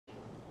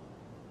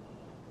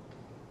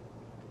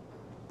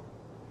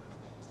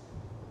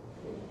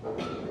Let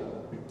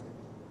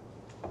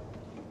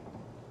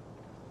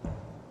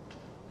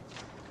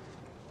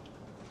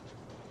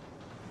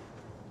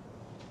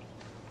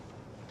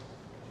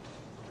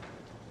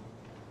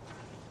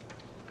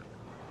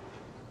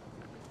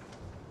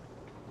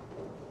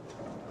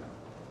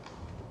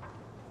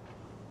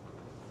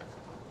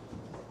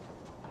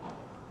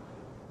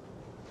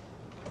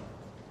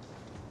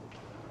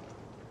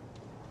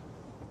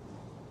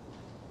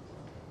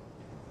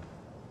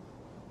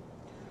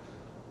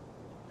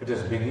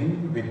us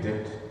begin with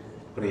that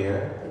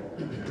prayer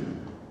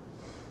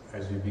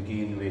as we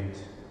begin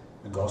with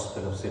the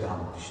Gospel of Sri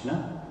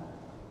Ramakrishna.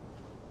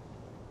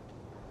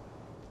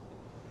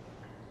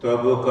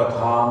 Tava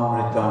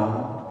kathamritam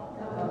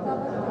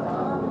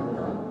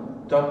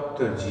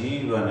tapta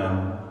jivanam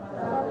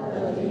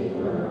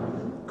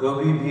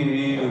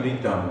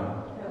kavibhiriritam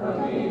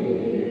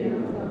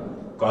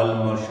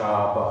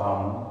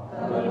kalmashapaham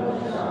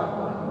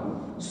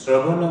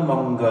sravana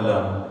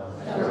mangalam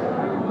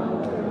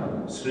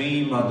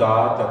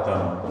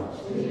Srimadatam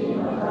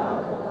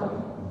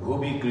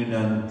Bhubi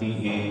Grinanti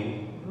E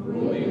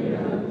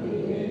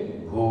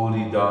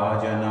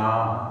Bhuridajana.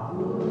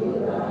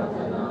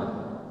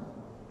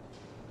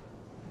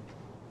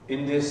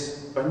 In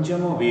this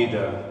Panchama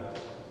Veda,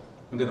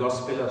 in the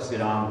Gospel of Sri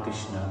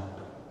Ramakrishna,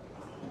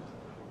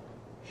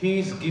 he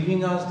is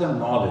giving us the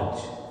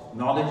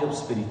knowledge of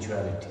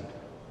spirituality.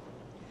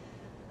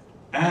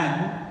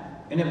 And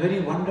in a very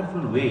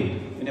wonderful way,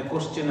 in a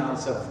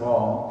question-answer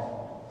form,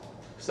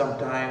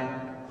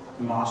 sometime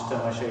Master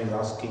Masha is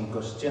asking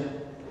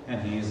question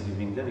and he is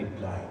giving the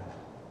reply.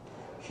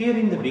 Here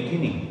in the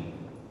beginning,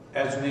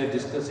 as we are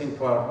discussing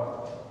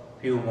for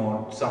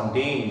some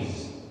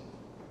days,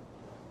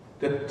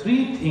 the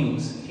three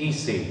things he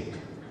said.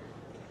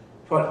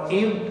 For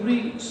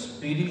every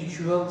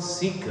spiritual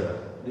seeker,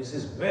 this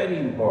is very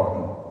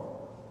important.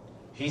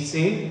 He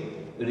said,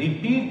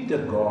 repeat the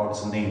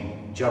God's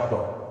name,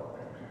 Japa.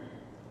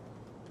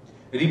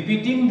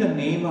 Repeating the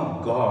name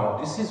of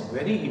God, this is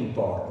very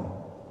important.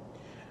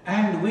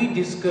 And we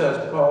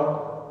discussed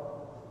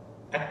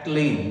at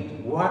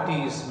length what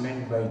is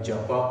meant by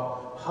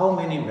japa, how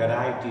many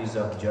varieties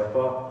of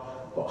japa,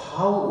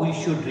 how we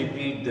should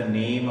repeat the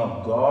name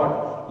of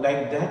God.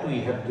 Like that we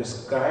have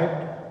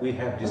described, we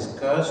have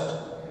discussed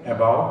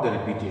about the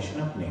repetition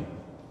of name.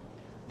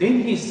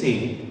 Then he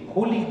said,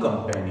 holy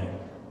company.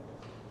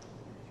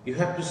 You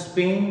have to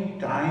spend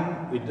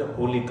time with the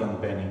holy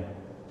company.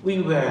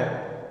 We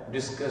were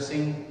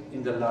discussing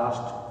in the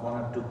last 1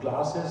 or 2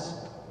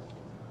 classes,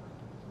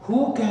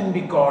 who can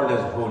be called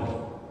as holy?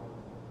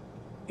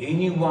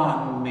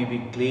 Anyone may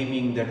be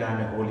claiming that I am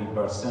a holy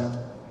person,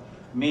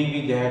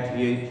 maybe that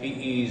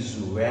he is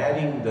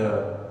wearing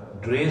the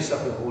dress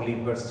of a holy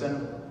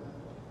person,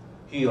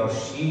 he or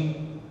she,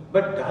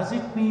 but does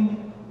it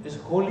mean is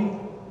holy?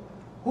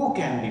 Who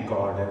can be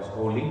called as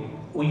holy?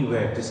 We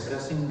were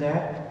discussing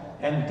that,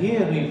 and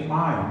there we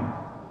find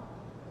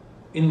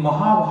in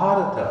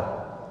Mahabharata,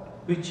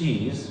 which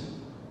is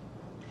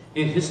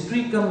a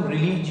historical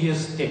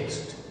religious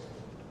text.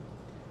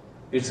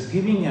 It's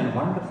giving a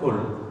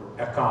wonderful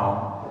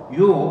account.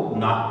 Yo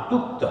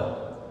nattukta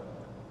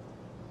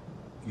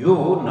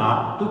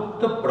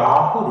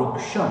prahu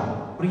ruksham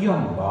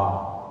priyamba.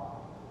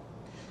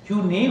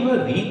 You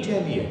never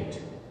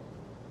retaliate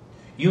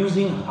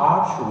using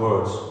harsh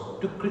words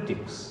to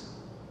critics.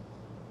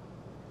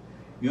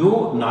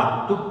 Yo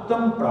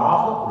nattuktam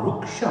prahu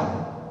ruksham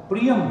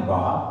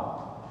priyamba.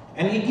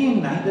 And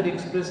again, neither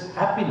express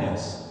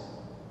happiness,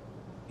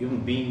 even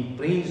being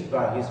praised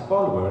by his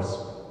followers.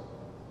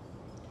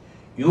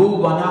 Yo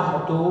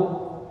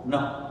vanahato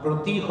na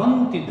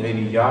pratihanti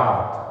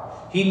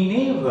dhairiyat. He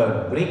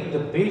never break the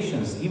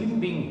patience, even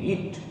being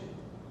hit.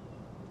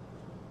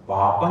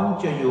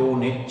 Papanchayo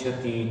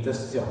necchati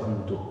tasya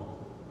hantu.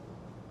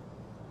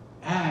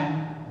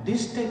 And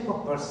this type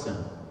of person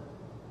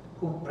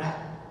who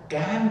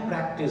can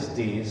practice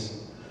this,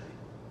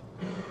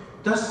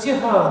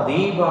 Tasyaha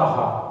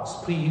devaha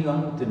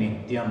sprihant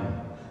nityam.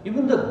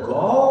 Even the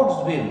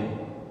gods will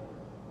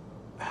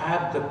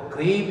have the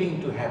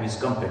craving to have his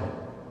company.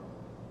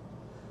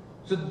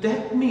 So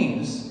that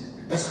means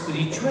the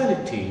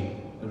spirituality,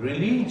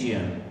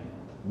 religion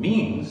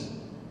means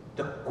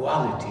the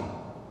quality,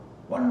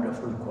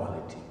 wonderful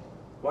quality.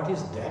 What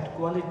is that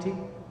quality?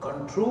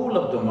 Control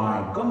of the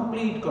mind,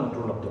 complete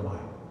control of the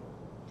mind.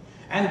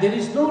 And there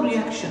is no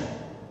reaction.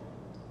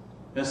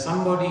 When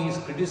somebody is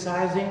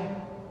criticizing,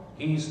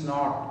 he is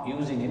not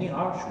using any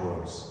harsh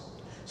words.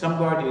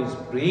 Somebody is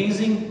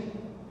praising,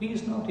 he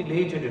is not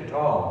elated at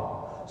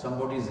all.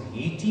 Somebody is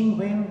hating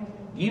when,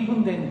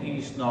 even then he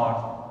is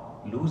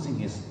not losing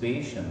his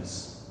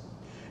patience.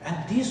 And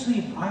this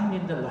we find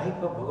in the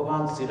life of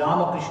Bhagavan Sri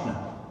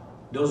Ramakrishna.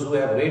 Those who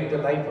have read the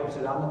life of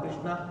Sri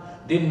Ramakrishna,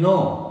 they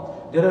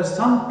know there are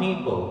some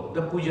people,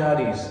 the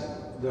pujaris,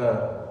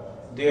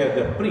 they are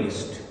the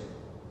priest.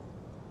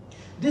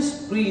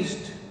 This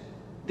priest,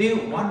 they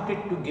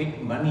wanted to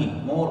get money,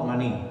 more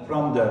money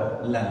from the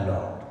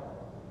landlord.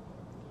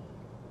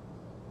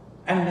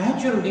 And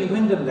naturally,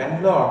 when the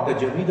landlord, the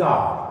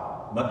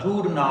jamidar,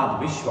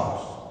 Madhurnath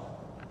Vishwas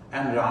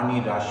and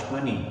Rani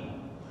Rashmani,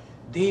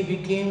 they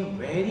became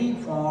very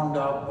fond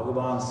of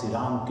Bhagavan Sri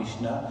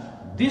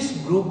Ramakrishna. This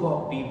group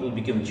of people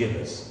became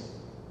jealous.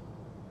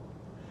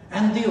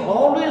 And they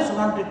always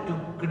wanted to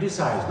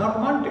criticize, not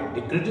wanted,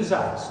 they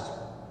criticized.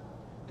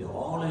 They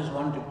always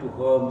wanted to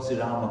harm Sri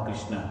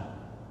Ramakrishna.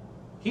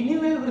 He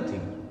knew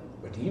everything,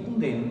 but even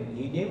then,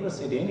 he never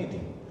said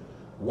anything.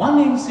 One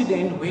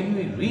incident, when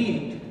we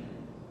read,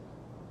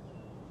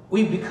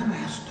 we become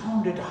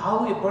astounded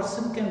how a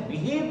person can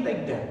behave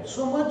like that.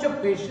 So much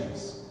of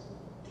patience.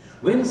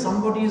 When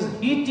somebody is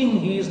eating,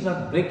 he is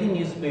not breaking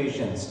his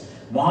patience.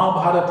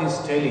 Mahabharata is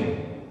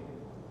telling.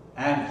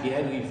 And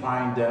here we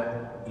find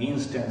the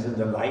instance in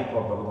the life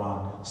of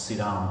Bhagavan Sri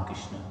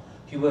Ramakrishna.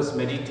 He was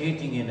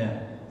meditating in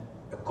a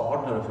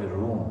corner of a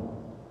room.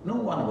 No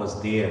one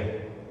was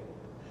there.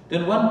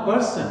 Then one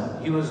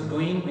person, he was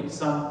going with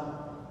some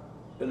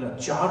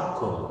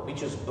charcoal,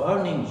 which is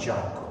burning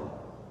charcoal.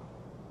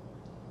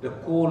 The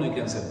coal, you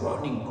can say,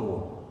 burning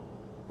coal.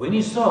 When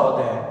he saw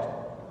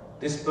that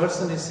this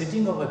person is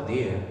sitting over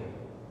there,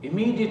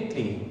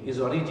 immediately his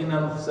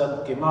original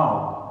self came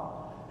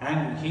out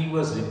and he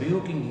was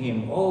rebuking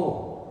him.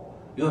 Oh,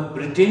 you are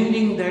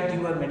pretending that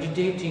you are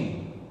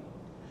meditating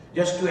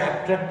just to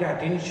attract the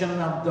attention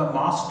of the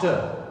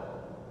master.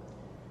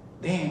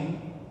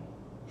 Then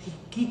he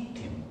kicked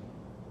him.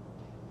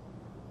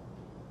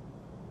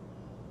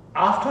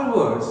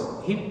 Afterwards,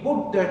 he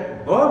put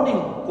that burning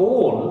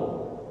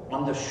coal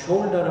on the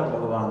shoulder of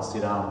Bhagavan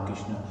Sri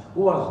Ramakrishna,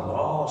 who was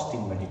lost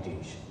in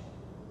meditation.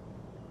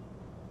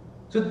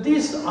 So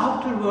this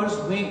afterwards,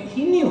 when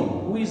he knew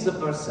who is the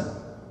person,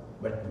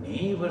 but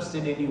never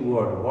said any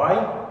word. Why?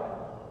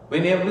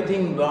 When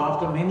everything,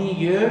 after many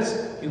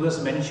years, he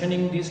was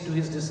mentioning this to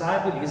his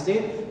disciple, he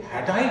said,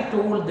 had I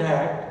told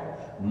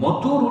that,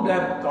 Mathur would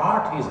have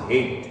cut his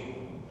head.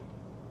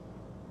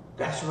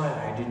 That's why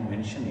I didn't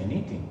mention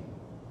anything.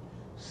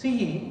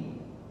 See,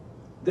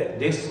 the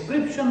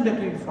description that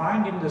we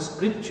find in the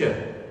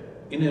scripture,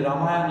 in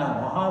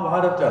Ramayana,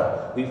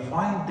 Mahabharata, we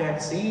find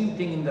that same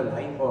thing in the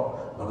life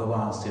of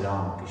Bhagavan Sri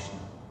Ramakrishna.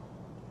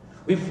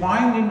 We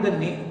find in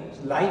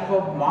the life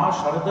of Ma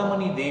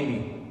Sharadamani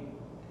Devi,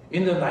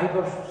 in the life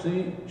of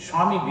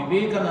Swami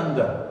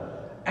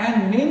Vivekananda,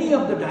 and many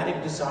of the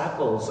direct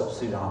disciples of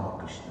Sri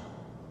Ramakrishna,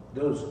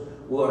 those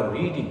who are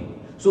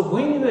reading. So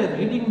when you are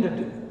reading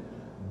the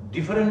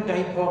different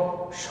type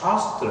of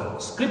Shastra,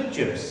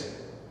 scriptures,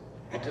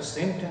 at the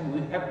same time, we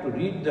have to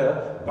read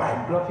the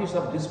biographies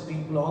of these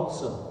people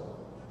also.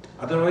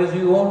 Otherwise,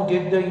 we won't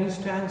get the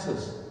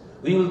instances.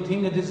 We will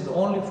think that this is the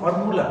only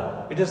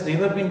formula. It has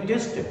never been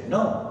tested.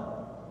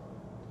 No.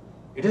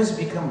 It has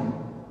become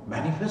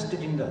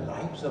manifested in the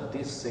lives of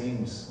these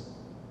saints.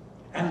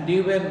 And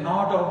they were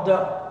not of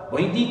the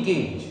Vedic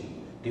age.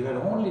 They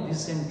were only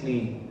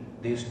recently,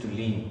 they used to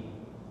live.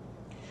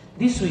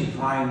 This we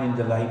find in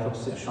the life of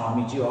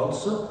Swamiji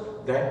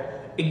also,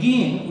 that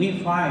again we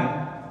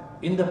find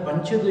in the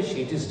Panchadashi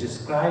it is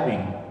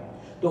describing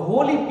the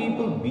holy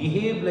people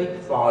behave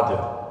like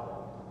father,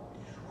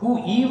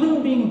 who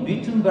even being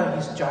beaten by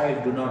his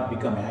child do not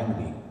become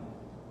angry.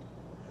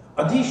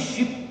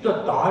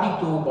 Adhishipta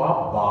tarito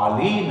va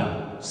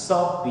balena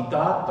sa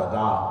pita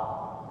tada.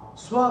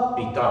 Swa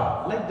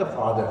pita, like the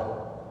father.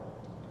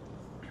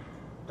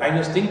 I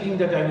was thinking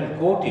that I will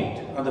quote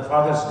it on the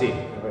Father's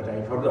Day, but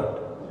I forgot.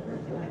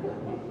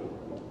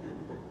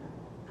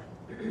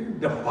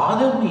 The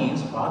father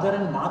means, father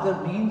and mother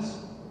means,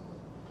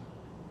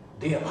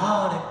 they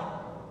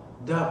are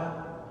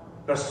the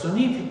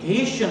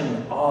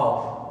personification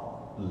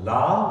of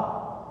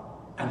love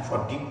and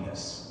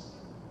forgiveness.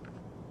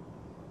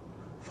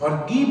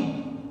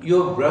 Forgive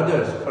your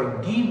brothers,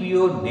 forgive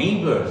your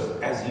neighbors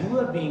as you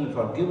are being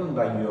forgiven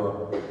by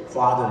your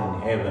Father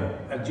in heaven.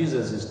 As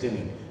Jesus is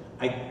telling.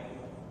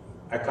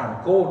 I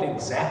can't quote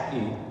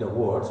exactly the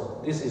words.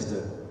 This is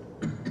the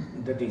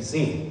that he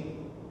said.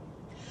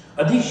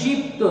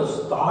 Adhishipta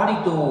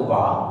starito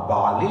va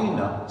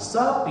balena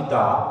sa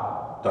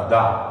pita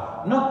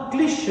tada na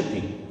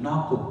klishati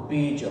na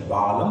kuppeja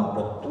balam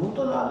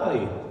pratuta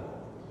lalare.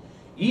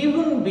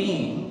 Even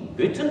being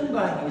bitten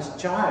by his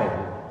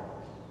child,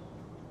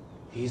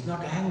 he is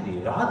not angry,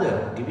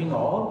 rather giving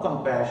all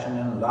compassion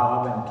and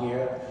love and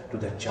care to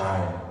the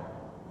child.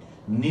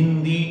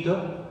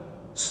 Nindita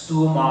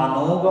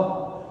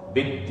stumanova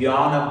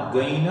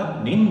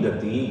vidyanagaina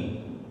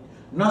nindati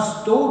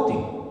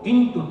nastoti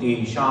kintu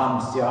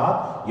tesham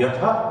syat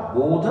yatha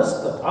bodhas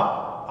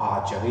tatha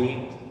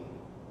acharet.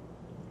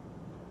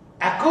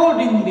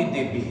 Accordingly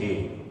they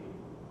behave.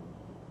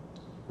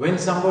 When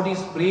somebody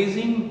is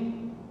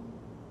praising,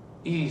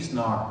 he is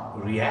not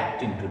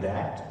reacting to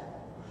that.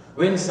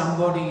 When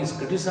somebody is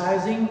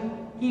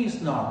criticizing, he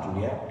is not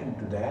reacting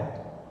to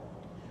that.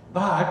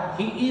 But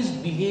he is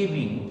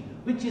behaving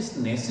which is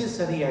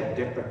necessary at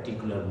that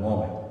particular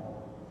moment.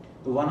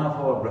 One of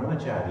our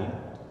brahmachari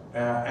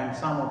and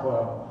some of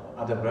our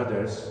other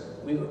brothers,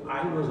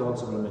 I was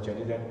also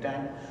brahmachari that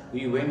time,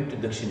 we went to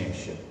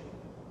Dakshinesha.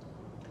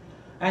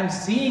 And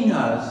seeing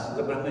us,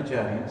 the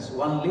brahmacharis,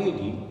 one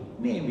lady,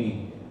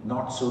 maybe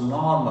not so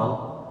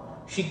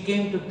normal, she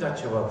came to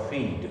touch our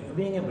feet.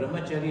 Being a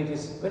brahmachari, it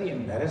is very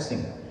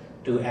embarrassing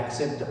to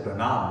accept the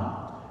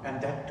pranam,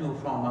 and that too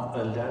from an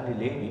elderly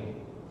lady.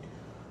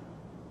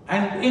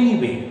 And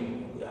anyway,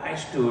 I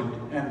stood,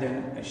 and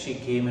then she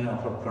came and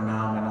offered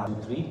pranam and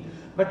all three.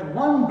 But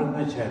one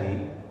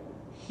brahmachari,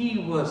 he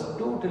was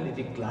totally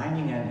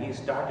declining and he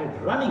started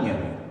running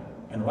away.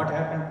 And what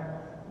happened?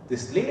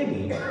 This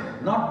lady,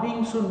 not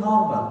being so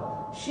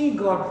normal, she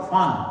got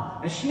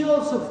fun and she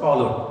also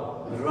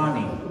followed,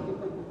 running.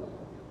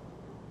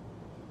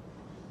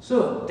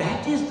 So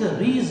that is the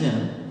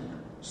reason,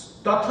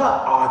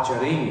 tatha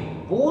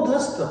achare,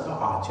 bodhas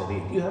tatha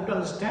achare. You have to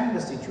understand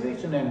the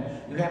situation and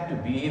you have to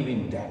behave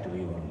in that way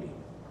only.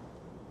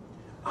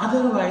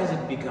 Otherwise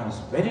it becomes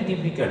very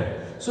difficult.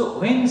 So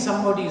when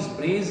somebody is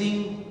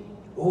praising,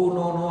 oh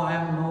no, I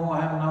am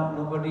not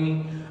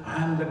nobody,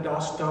 I am the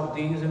dust of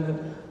these and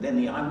that, then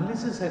the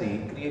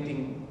unnecessary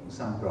creating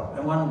some problem.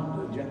 And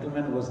one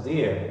gentleman was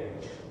there.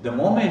 The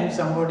moment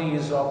somebody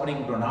is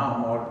offering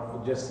pranam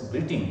or just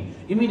greeting,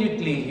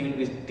 immediately he will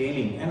be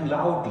telling and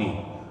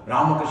loudly,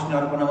 Ramakrishna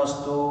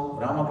arpanamastu,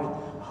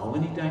 Ramakrishna. How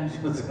many times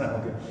he was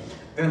Ramakrishna?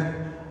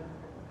 Then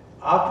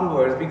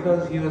afterwards,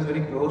 because he was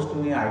very close to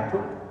me, I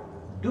told,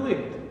 do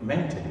it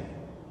mentally.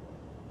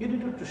 You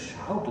don't have to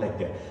shout like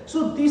that.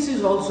 So this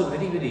is also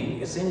very,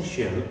 very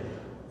essential,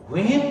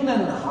 when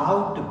and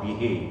how to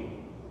behave.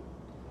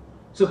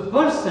 So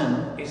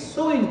person is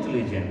so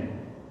intelligent,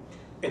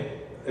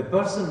 a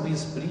person who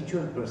is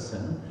spiritual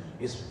person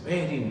is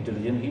very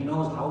intelligent, he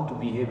knows how to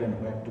behave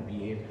and where to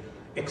behave,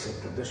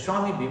 etc. The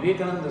Swami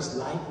Vivekananda's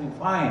life we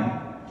find,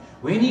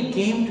 when he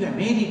came to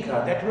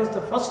America, that was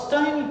the first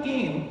time he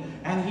came,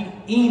 and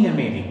he in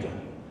America.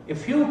 A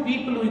few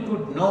people we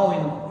could know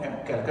in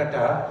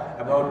Calcutta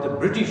about the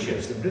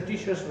Britishers. The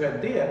Britishers were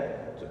there.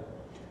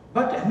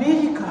 But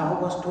America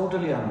was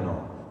totally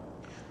unknown.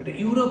 But the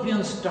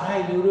European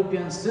style,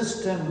 European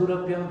system,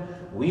 European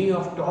way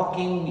of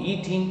talking,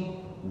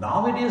 eating,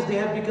 nowadays they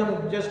have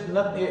become just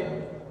not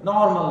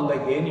normal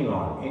like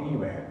anyone,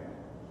 anywhere.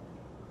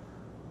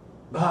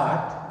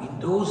 But in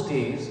those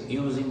days,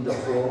 using the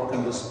fork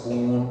and the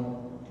spoon,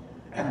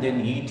 and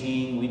then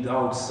eating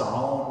without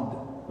sound,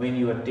 when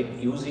you are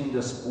using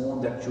the spoon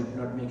that should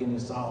not make any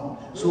sound,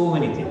 so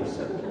many things.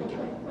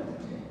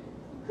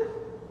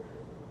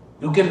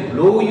 You can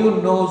blow your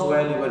nose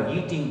while you are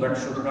eating but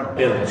should not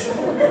belch.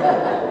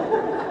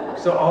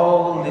 So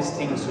all these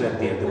things were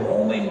there. The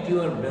moment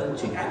you are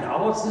belching, and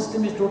our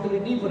system is totally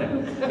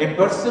different. A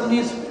person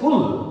is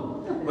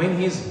full when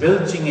he is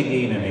belching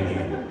again and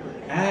again.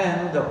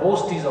 And the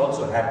host is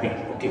also happy.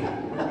 Okay.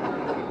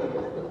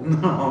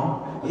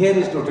 No, here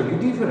is totally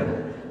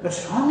different. But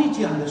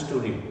Swamiji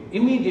understood it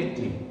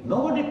immediately.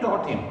 Nobody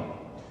taught him.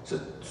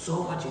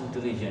 So much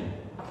intelligent.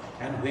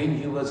 And when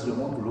he was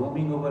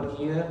roaming over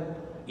here,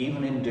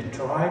 even in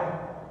Detroit,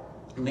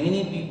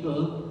 many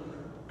people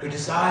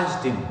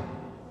criticized him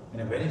in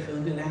a very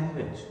filthy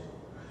language.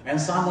 And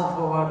some of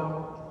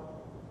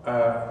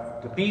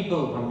the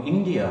people from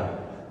India,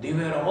 they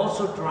were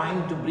also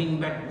trying to bring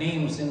back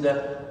names in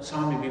the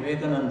Swami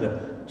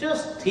Vivekananda.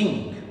 Just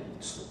think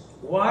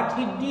what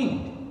he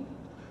did.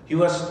 He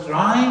was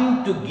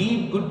trying to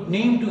give good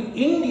name to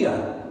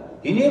India.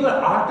 He never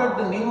uttered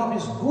the name of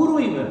his guru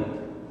even.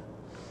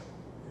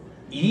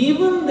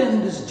 Even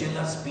then these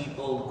jealous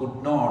people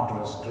could not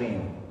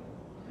restrain.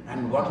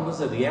 And what was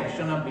the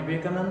reaction of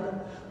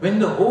Vivekananda? When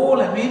the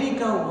whole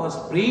America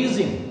was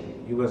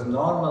praising, he was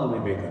normal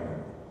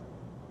Vivekananda.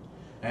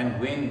 And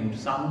when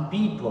some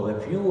people, a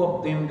few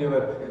of them, they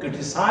were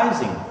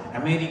criticizing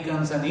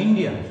Americans and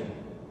Indians,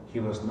 he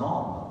was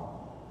normal.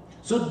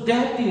 So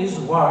that is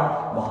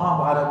what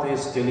Mahabharata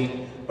is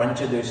telling,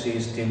 Panchadesha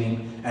is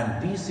telling,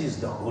 and this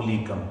is the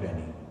holy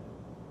company.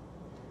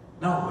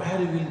 Now where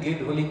you will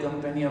get holy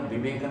company of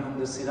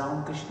Vivekananda Sri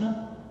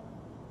Ramakrishna?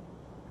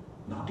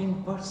 Not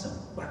in person,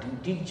 but in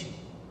teaching.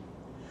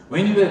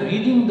 When you are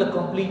reading the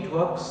complete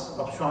works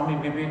of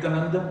Swami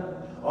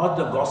Vivekananda or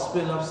the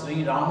Gospel of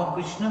Sri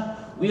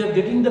Ramakrishna, we are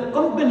getting the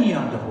company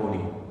of the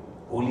holy,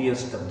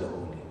 holiest of the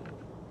holy.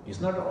 It's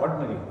not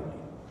ordinary holy.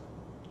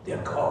 They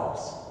are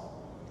gods.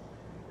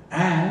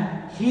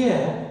 And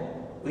here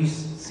we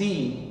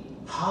see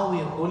how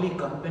a holy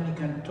company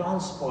can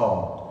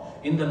transform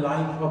in the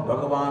life of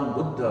Bhagavan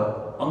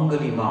Buddha,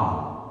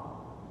 Angalimal.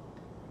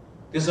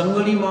 This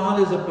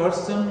Angalimal is a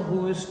person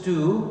who is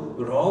to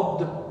rob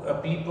the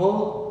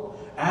people,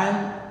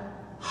 and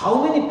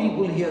how many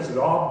people he has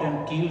robbed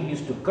and killed, he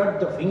is to cut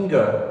the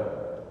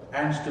finger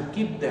and to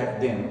keep that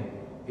then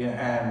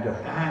and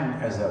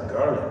hang as a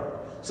garland.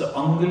 So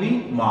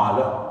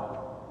Angalimal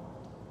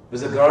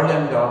was a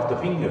garland of the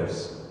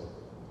fingers.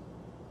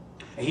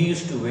 He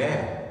used to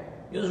wear.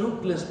 He was a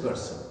ruthless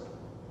person.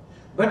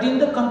 But in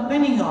the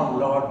company of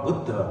Lord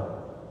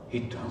Buddha,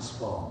 he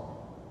transformed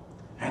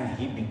and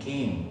he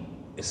became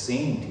a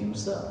saint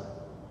himself.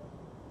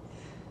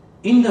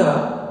 In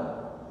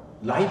the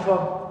life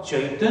of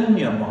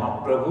Chaitanya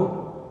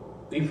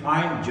Mahaprabhu, we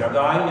find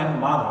Jagai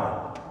and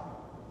Madhai,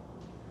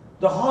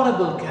 the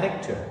horrible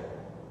character.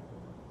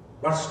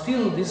 But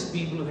still these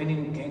people,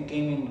 when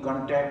came in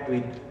contact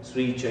with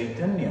Sri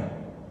Chaitanya,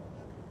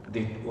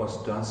 it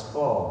was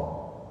transformed.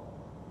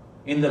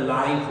 In the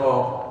life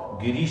of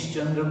Girish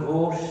Chandra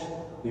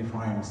Ghosh, we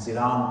find Sri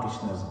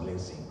Ramakrishna's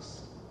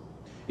blessings.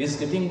 It's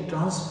getting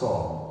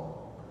transformed.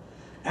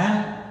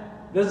 And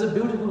there's a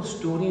beautiful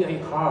story I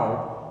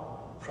heard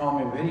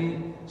from a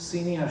very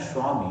senior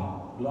Swami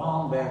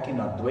long back in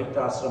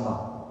Advaita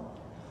Ashrama.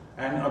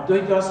 And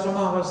Advaita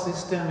Ashrama, our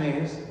system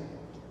is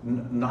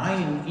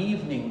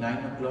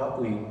 9 o'clock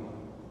we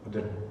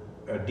the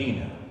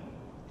dinner.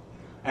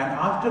 And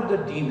after the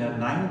dinner,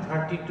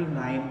 9:30 to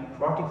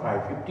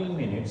 9:45, 15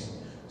 minutes,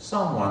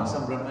 some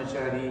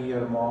brahmachari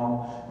or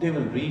monk, they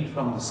will read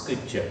from the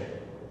scripture.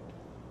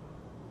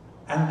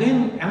 And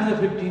then another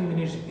 15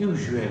 minutes,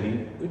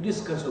 usually, we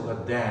discuss over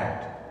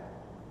that.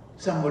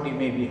 Somebody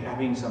may be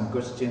having some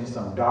questions,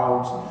 some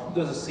doubts,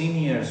 those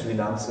seniors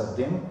will answer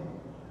them.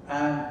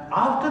 And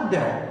after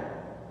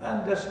that,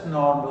 and just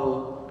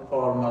normal,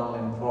 formal,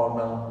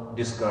 informal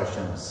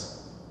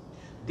discussions.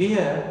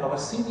 There, our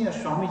senior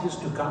Swamis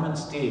used to come and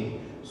stay.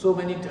 So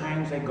many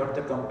times I got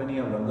the company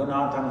of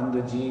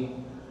Ranganathananda ji,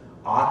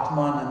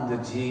 Atmananda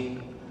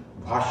ji,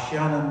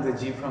 Bhashyananda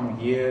ji from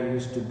here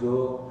used to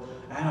go.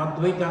 And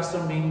Advaita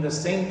Ashram being the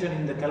center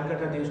in the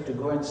Calcutta, they used to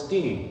go and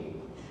stay.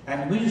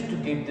 And we used to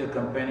get their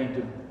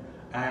company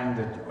and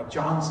the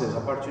chances,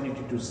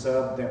 opportunity to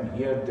serve them,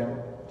 hear them.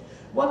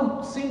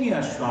 One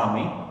senior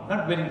Swami,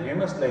 not very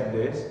famous like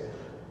this,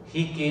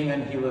 he came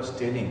and he was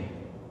telling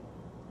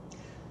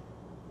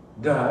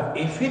the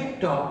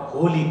effect of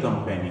holy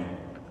company.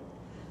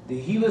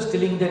 He was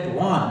telling that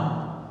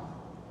one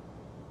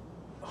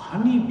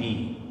honey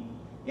bee,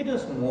 it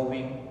was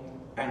moving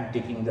and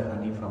taking the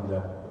honey from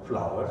the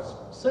flowers.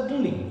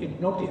 Suddenly it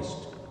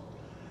noticed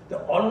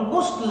that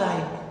almost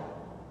like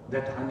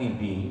that honey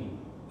bee,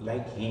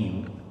 like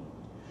him,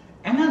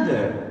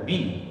 another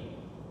bee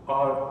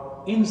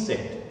or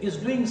insect is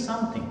doing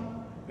something.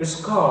 It's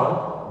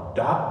called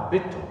dark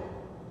beetle.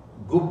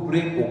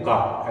 Gubre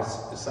poka, as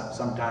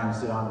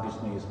sometimes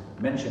Ramakrishna is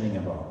mentioning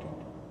about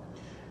it.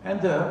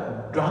 And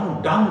the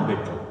dung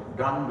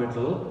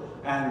beetle,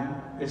 and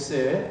it's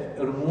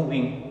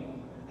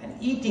removing and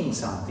eating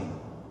something.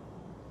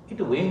 It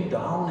went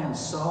down and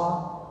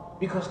saw,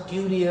 because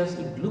curious,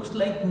 it looks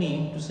like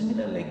me,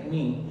 similar like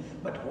me,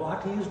 but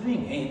what he is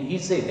doing? And he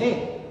said,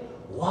 hey,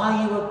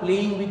 why you are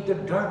playing with the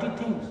dirty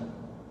things?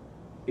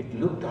 It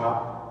looked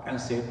up and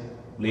said,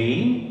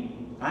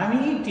 playing? I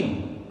am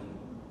eating.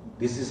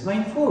 This is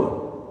my food.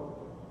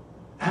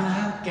 And I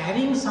am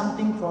carrying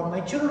something for my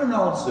children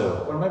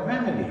also, for my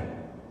family.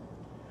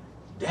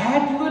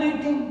 That you are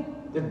eating?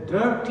 The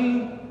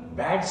dirty,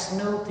 bad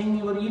smell thing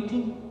you are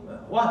eating?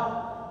 What?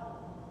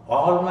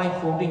 All my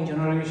 14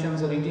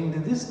 generations are eating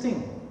this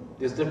thing.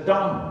 This is the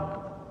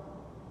dung.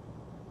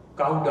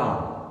 Cow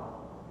dung.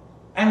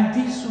 And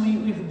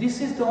if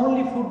this is the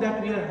only food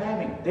that we are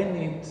having, then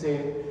it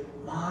say,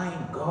 my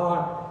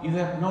God, you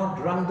have not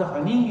drunk the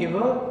honey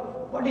ever?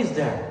 What is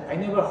that? I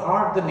never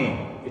heard the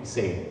name. It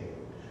said,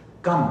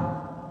 come,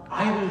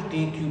 I will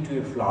take you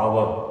to a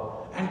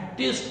flower and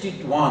taste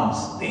it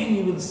once. Then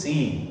you will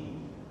see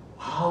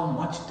how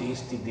much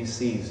tasty this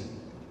is.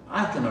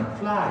 I cannot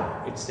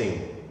fly, it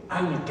said.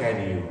 I will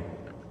carry you.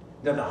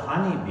 Then the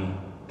honeybee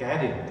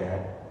carried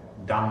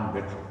that dung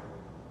beetle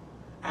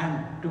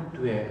and took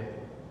to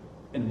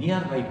a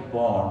nearby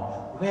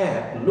pond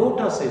where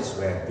lotuses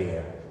were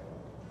there.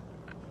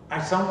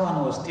 And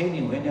someone was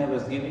telling, when I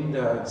was giving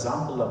the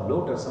example of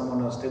lotus,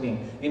 someone was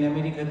telling, in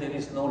America there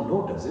is no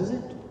lotus, is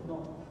it?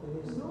 No,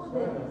 there is. No,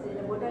 there is. In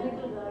a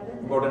botanical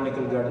garden.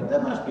 Botanical garden, there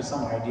must be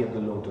some idea of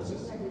the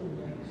lotuses.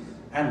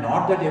 And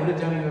not that every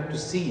time you have to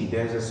see,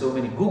 there's so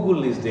many,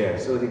 Google is there,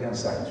 so they can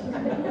search.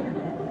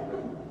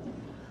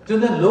 So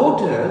the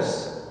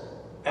lotus,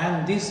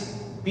 and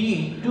this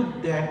bee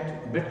took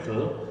that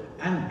beetle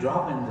and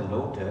dropped in the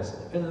lotus,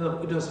 and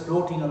it was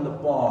floating on the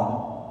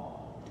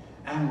pond,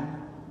 and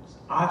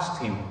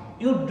asked him,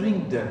 you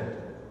drink the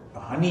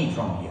honey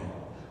from here,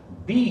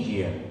 be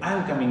here, I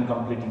am coming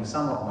completing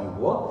some of my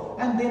work,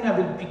 and then I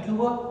will pick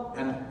you up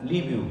and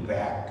leave you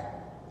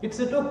back. It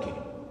said, okay.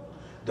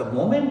 The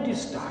moment he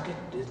started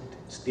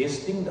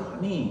tasting the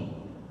honey,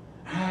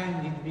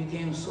 and it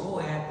became so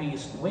happy,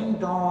 it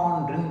went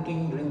on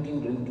drinking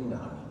the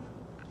honey.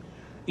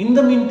 In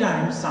the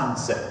meantime, sun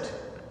set,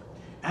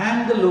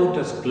 and the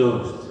lotus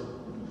closed,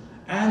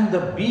 and the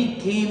bee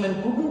came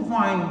and couldn't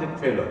find that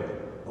fellow.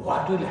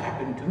 What will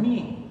happen to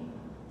me?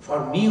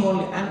 For me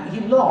only, and he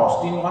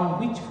lost in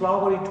which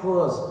flower it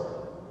was.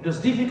 It was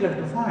difficult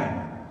to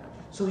find.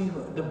 So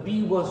the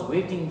bee was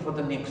waiting for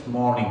the next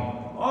morning.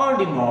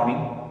 Early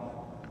morning,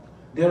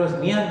 there was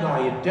nearby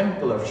a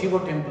temple, a Shiva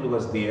temple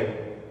was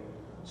there.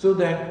 So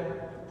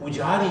that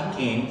Pujari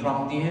came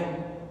from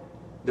there,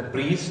 the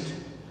priest,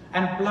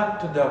 and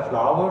plucked the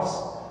flowers,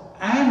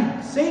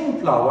 and same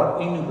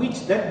flower in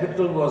which that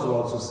beetle was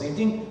also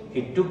sitting,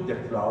 he took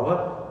that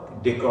flower,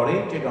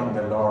 decorated on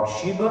the Lord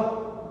Shiva,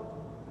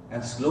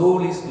 and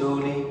slowly,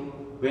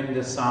 when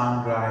the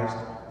sun rised,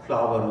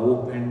 flower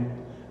opened,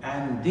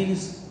 and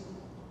this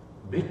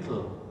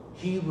Beetle,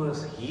 he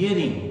was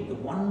hearing the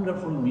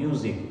wonderful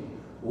music.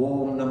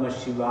 Om Namah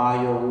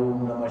Shivaya,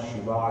 Om Namah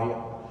Shivaya,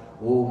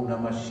 Om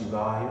Namah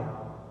Shivaya.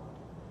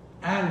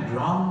 And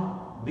drum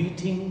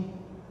beating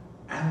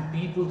and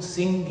people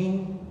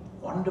singing,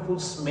 wonderful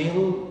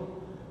smell.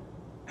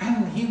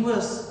 And he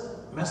was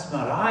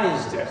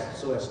mesmerized,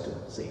 so as to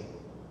say.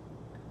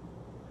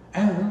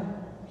 And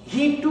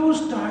he too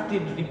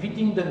started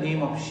repeating the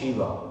name of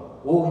Shiva.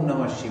 Om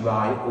Namah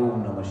Shivaya,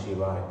 Om Namah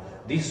Shivaya.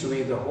 This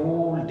way the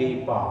whole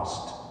day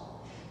passed.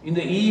 In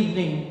the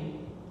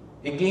evening,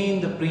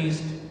 again the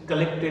priest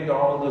collected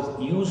all this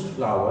used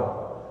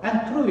flour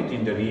and threw it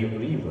in the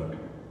river.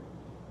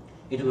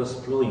 It was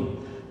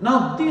flowing.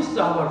 Now this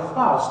our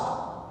first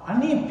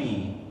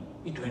honeybee,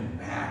 it went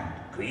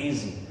mad,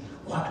 crazy.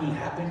 What will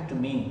happen to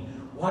me?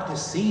 What a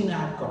sin I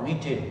have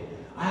committed.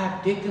 I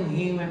have taken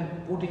him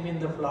and put him in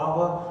the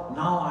flower.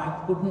 Now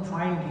I couldn't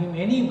find him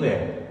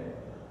anywhere.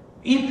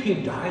 If he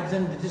dies,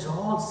 then this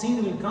all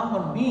sin will come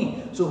on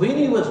me. So when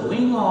he was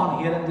going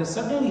on here and there,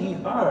 suddenly he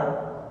heard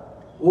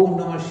Om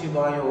Namah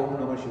Shivaya, Om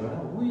Namah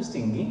Shivaya. Who is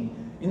singing?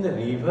 In the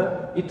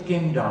river, it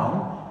came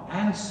down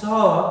and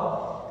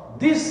saw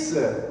this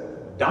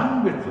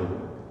dung beetle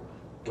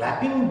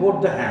clapping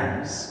both the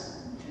hands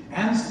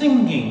and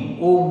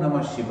singing Om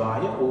Namah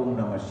Shivaya, Om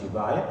Namah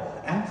Shivaya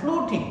and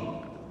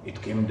floating.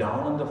 It came down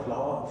on the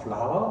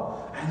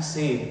flower and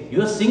said,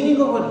 you are singing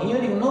over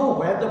here, you know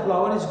where the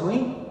flower is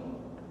going?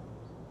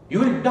 You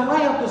will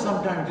die after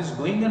some time. It is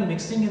going and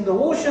mixing in the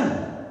ocean.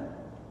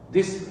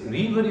 This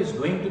river is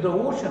going to the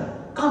ocean.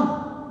 Come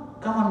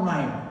on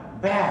my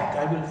back,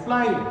 I will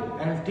fly,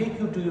 I will take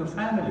you to your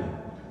family.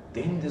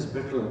 Then this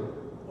beetle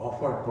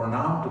offered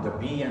pranam to the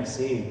bee and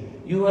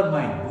said, you are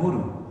my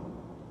guru,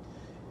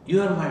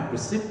 you are my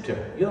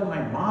preceptor, you are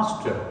my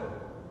master.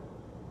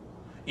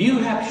 You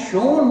have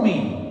shown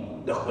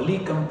me the holy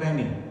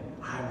company.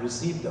 I have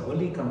received the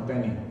holy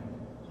company.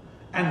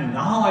 And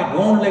now I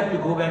don't like to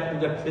go back to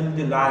that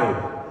filthy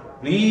life.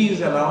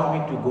 Please allow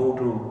me to go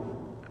to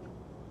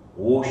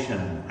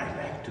ocean. I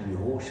like to be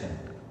ocean.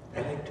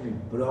 I like to be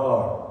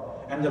broad.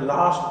 And the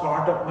last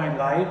part of my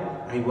life,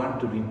 I want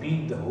to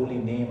repeat the holy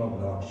name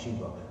of Lord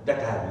Shiva that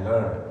I have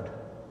learned.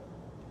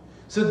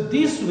 So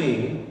this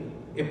way,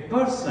 a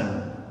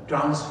person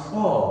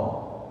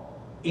transforms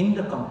in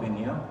the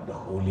company of the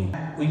holy.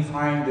 We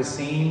find the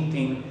same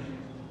thing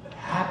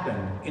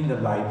happen in the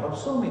life of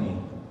so many.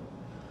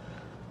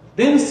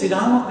 Then Sri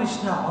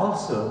Ramakrishna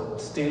also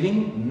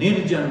telling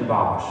Nirjan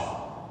Vash.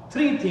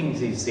 Three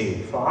things he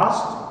said.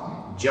 First,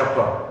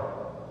 Japa.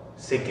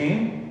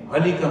 Second,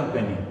 holy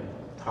company.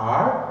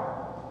 Third,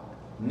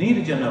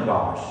 Nirjana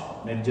Vash.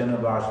 Nirjana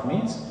Vash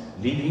means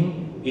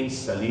living in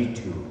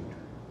solitude.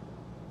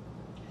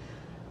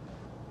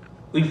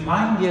 We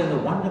find here a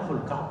wonderful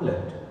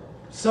couplet.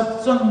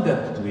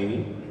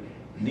 Satsangatve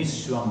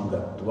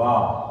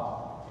nishwangatva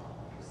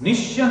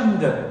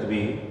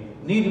nishyangatve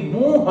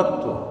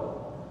nirmohatva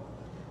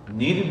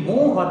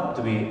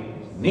nirmohatve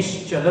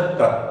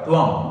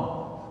nischalatatvam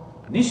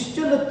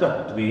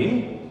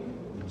nischalatatve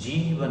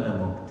jivana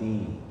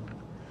mukti.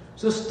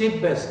 So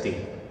step by step.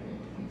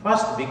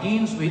 First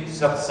begins with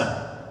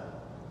satsang,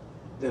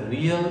 the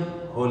real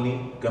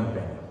holy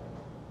company,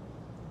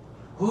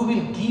 who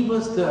will give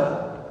us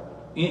the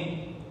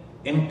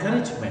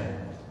encouragement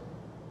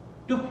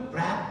to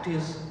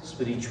practice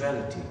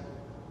spirituality,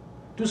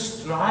 to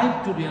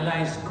strive to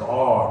realize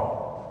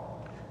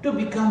God, to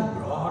become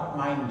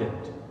broad-minded,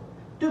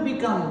 to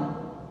become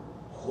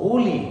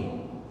holy.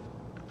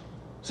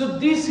 So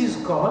this is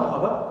called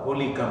our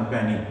holy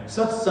company,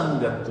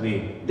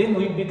 satsangatve. Then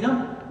we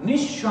become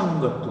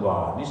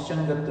nishyangatva.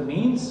 Nishyangatva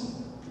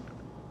means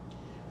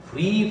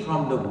free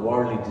from the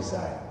worldly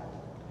desire.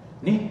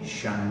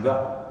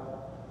 Nishyanga,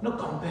 no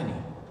company.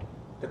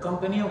 The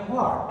company of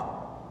what?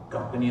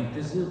 Company of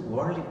these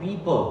worldly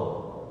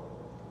people.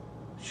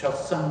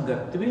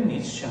 Satsangatve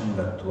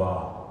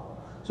nishyangatva.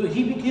 So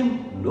he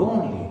became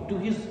lonely to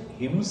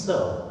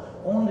himself,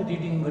 only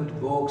reading good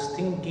books,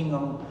 thinking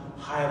of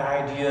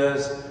higher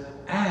ideas,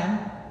 and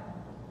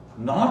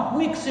not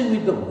mixing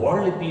with the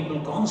worldly people,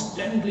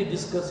 constantly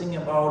discussing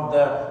about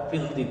the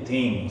filthy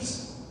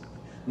things.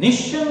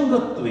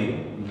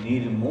 Nishyangatve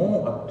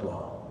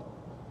nirmohatva.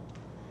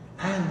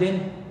 And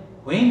then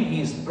when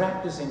he is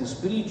practicing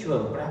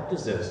spiritual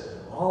practices,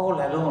 all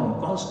alone,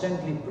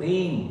 constantly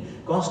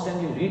praying,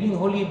 constantly reading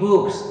holy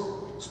books,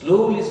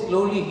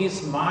 slowly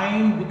his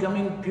mind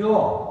becoming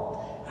pure.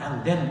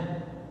 And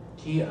then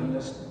he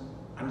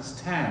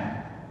understands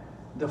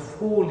the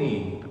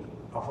folly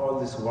of all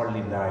this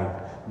worldly life.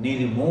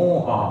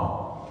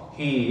 Nirmoha,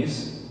 he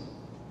is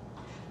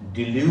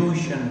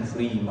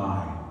delusion-free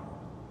mind.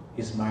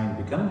 His mind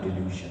becomes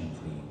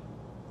delusion-free.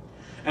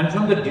 And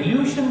from the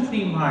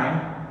delusion-free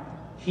mind,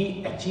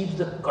 he achieves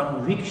the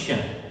conviction.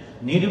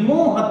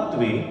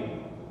 Nirmohatve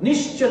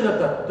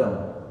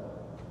nischalatattam.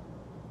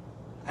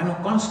 And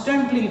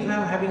constantly, if I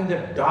am having the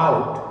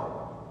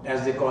doubt,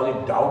 as they call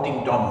it,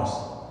 doubting Thomas,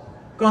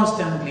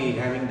 constantly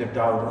having the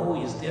doubt,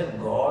 oh, is there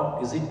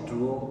God? Is it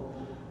true?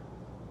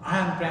 I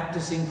am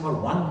practicing for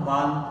 1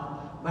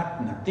 month,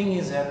 but nothing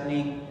is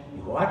happening.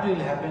 What will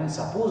happen?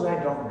 Suppose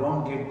I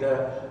don't get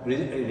the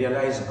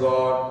realized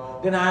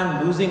God, then I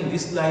am losing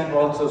this life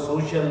also,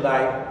 social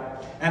life,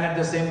 and at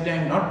the same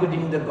time not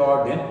getting the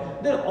God.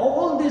 Then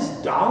all this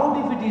doubt,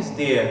 if it is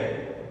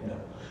there, no.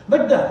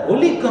 But the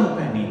Holy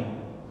Company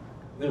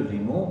will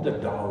remove the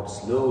doubt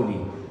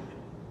slowly.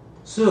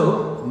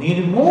 So,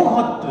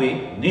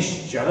 nirmohatve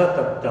nischala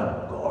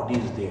tattam, God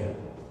is there.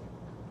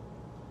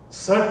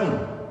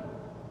 Certain,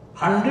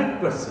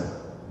 100%,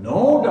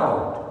 no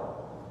doubt.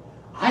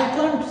 I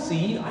can't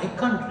see, I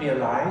can't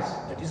realize,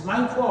 that is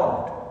my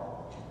fault.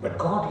 But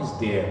God is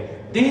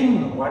there.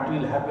 Then what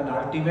will happen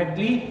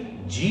ultimately?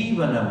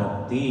 Jivana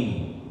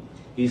mukti.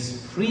 He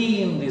is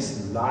free in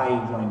this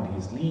life and he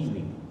is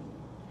leaving.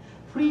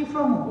 Free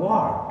from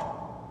what?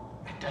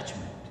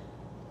 Attachment.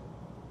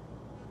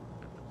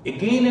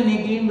 Again and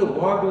again the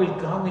word will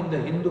come in the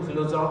Hindu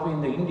philosophy,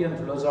 in the Indian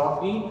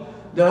philosophy,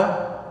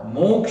 the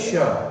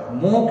moksha,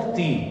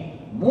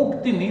 mukti.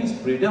 Mukti means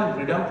freedom.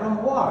 Freedom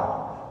from what?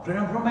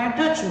 Freedom from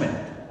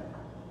attachment.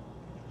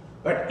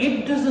 But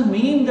it doesn't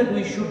mean that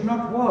we should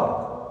not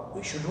work.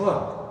 We should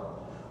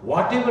work.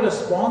 Whatever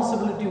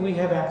responsibility we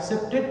have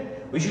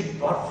accepted, we should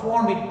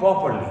perform it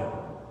properly,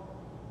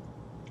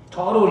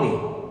 thoroughly,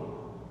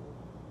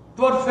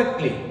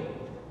 perfectly.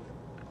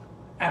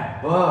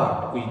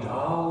 But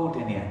without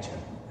any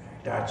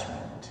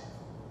attachment.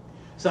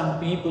 Some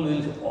people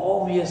will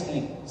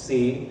obviously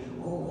say,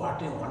 oh,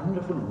 what a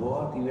wonderful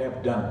work you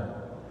have done.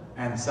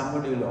 And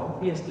somebody will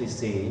obviously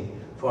say,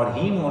 for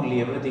him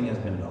only everything has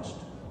been lost.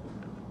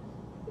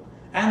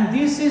 And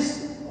this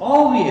is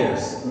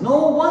obvious.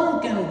 No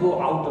one can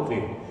go out of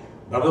it.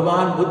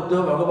 Bhagavan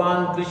Buddha,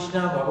 Bhagavan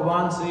Krishna,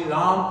 Bhagavan Sri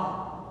Ram,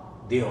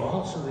 they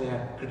also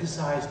were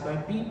criticized by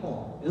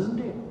people, isn't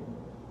it?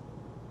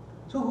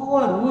 So who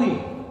are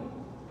we?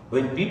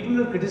 When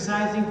people are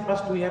criticizing,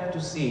 first we have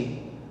to see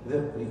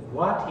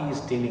what he is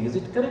telling. Is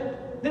it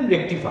correct? Then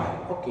rectify.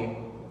 Okay,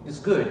 it's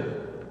good.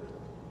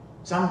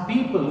 Some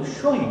people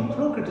showing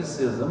through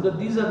criticism that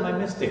these are my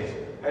mistakes.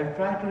 I'll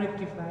try to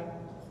rectify.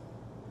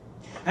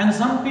 And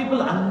some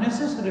people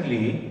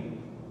unnecessarily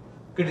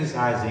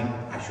criticizing,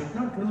 I should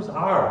not lose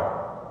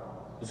heart.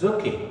 It's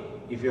okay.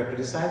 If you are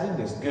criticizing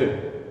this,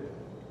 good.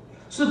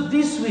 So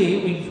this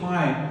way we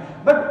find,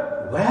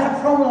 but where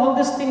from all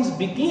these things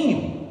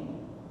begin?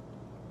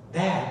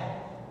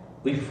 That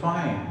we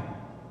find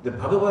the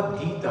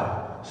Bhagavad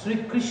Gita,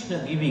 Sri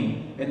Krishna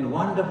giving a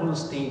wonderful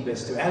step by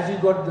step. As you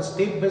got the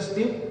step by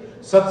step,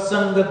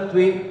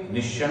 Satsangatve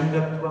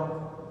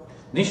Nishangatva,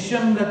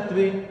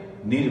 Nishangatve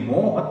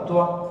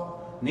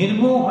Nirmohatva,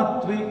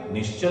 Nirmohatve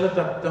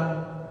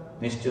Nischalatattam,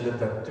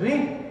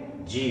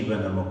 Nischalatatve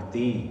Jivana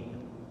Mukti.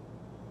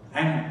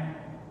 And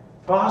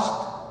first,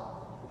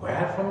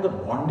 where from the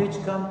bondage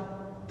come?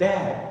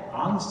 That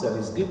answer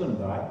is given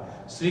by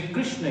Sri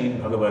Krishna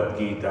in Bhagavad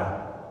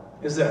Gita.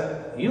 Is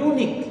a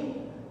unique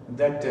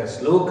that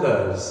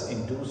slokas,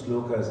 in 2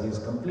 slokas he is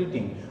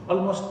completing.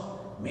 Almost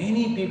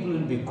many people will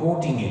be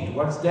quoting it.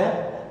 What's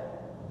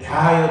that?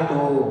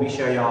 Dhyayato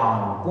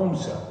Vishayan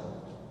Pumsa.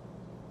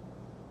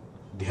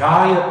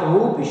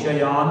 Dhyayato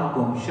Vishayan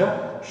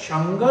Pumsa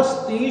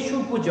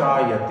Shangasteshu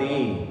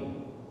Pujayate.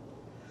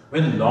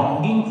 When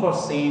longing for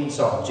saints'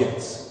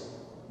 objects,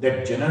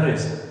 that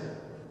generous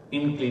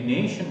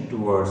inclination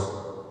towards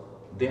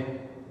them.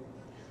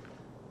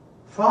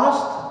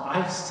 First,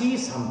 I see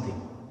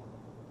something.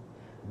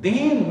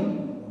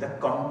 Then, the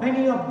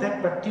company of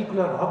that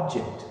particular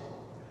object,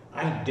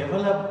 I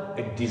develop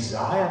a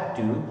desire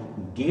to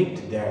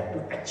get that,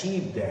 to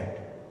achieve that.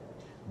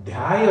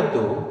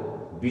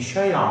 Dhyayato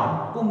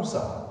Vishayan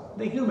Pumsa,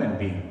 the human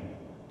being.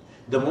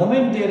 The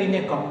moment they are in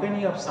a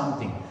company of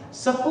something,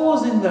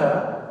 suppose in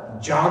the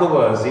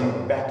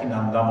Jadavas back in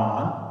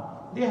Andaman,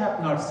 they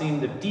have not seen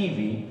the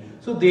TV,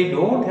 so they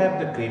don't have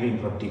the craving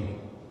for TV.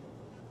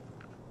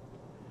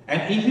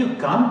 And if you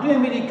come to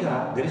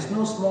America, there is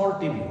no small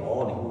TV,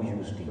 all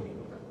huge TV.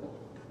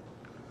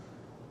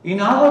 In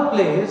our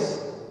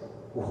place,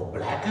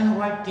 black and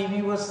white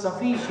TV was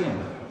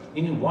sufficient.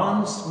 In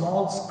one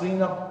small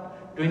screen of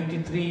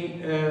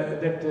 23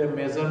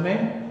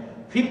 measurement,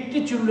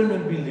 50 children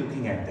will be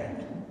looking at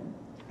that.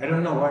 I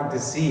don't know what they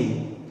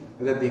see,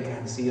 whether they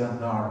can see or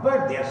not,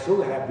 but they are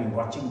so happy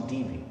watching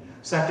TV.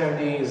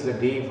 Saturday is the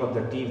day for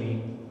the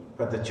TV,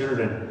 for the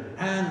children,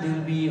 and they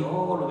will be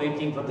all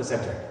waiting for the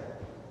Saturday.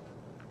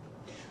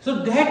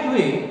 So that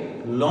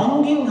way,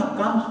 longing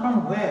comes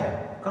from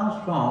where?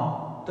 Comes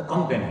from the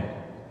company.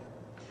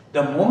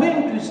 The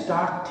moment we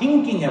start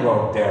thinking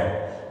about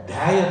that,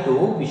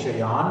 Dhyayato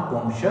Vishayan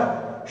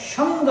Pumsha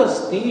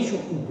Shangasteshu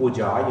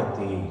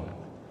Upojayate,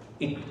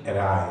 it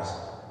arises.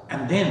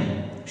 And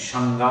then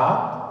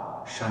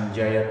Shanga,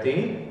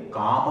 Shanjayate,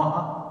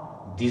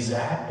 Kama,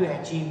 desire to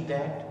achieve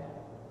that,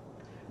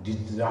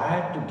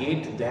 desire to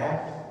get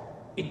that,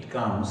 it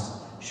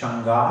comes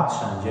Shangat,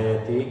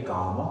 Shanjayate,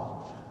 Kama.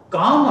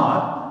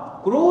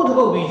 Kama,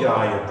 Krodha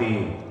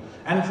Vijayate.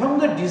 And from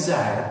the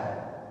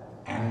desire,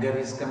 anger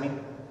is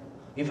coming.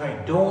 If I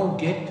don't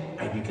get,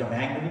 I become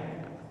angry.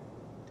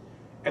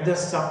 At the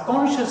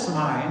subconscious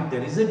mind,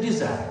 there is a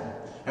desire.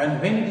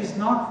 And when it is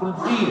not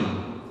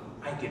fulfilled,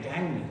 I get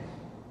angry.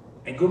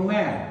 I go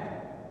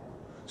mad.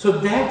 So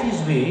that is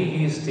why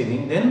he is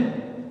telling them,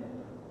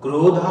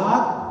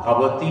 Krodhat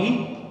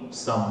bhavati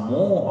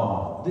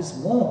sammoha. This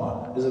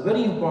moha is a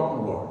very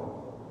important word.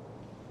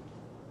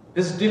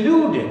 It's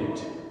deluded.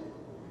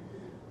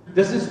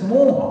 This is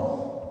moha.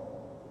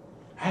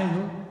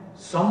 And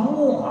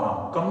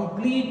sammoha,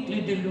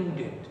 completely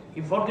deluded.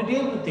 He forget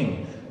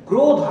everything.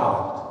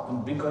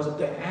 Krodhat, because of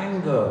the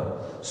anger,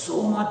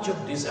 so much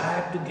of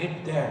desire to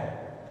get there.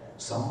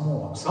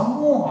 Sammoha.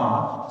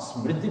 Sammoha,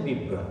 smriti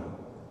vibhrama.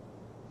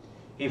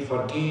 He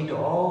forget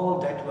all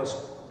that was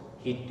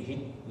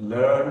he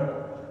learned,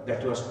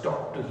 that was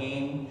taught to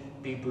him.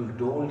 People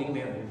told him,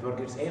 he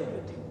forgets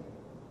everything.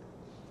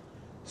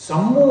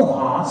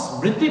 Sammoha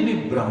smriti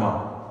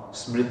vibhrama,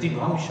 smriti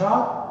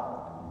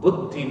bhamsha,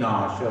 buddhi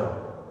nasha.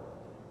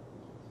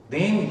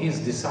 Then his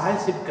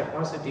decisive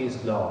capacity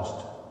is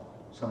lost.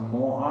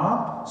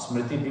 Sammoha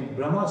smriti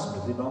vibhrama,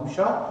 smriti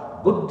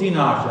bhamsha, buddhi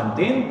nasha. And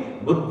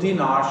then buddhi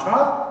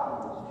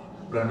nasha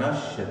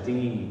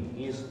pranashyati.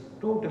 He is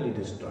totally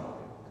destroyed.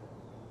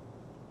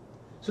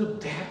 So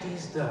that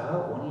is the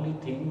only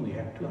thing we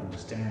have to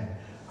understand.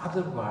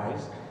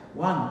 Otherwise,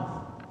 what's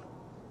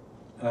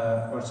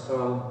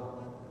called,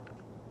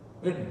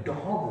 a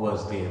dog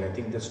was there, I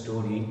think the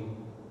story,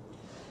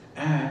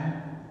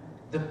 and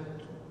the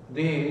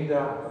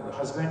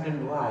husband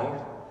and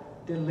wife,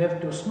 they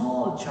left a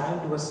small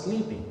child who was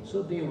sleeping.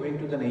 So they went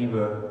to the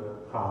neighbor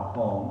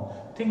home,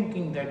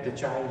 thinking that the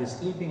child is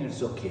sleeping,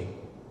 it's okay.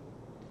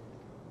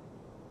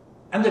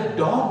 And the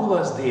dog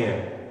was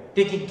there,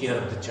 taking care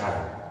of the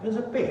child. It was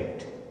a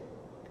pet.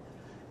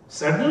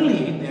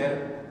 Suddenly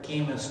there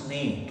came a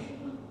snake,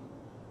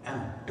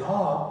 and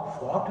dog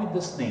fought with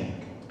the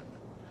snake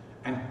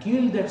and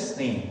killed that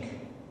snake,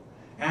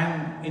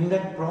 and in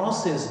that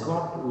process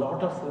got a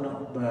lot of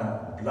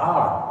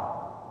blood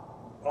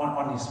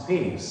on his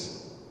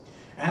face.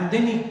 And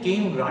then he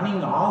came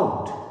running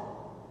out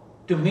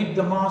to meet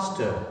the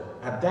master.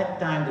 At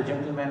that time the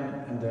gentleman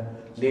and the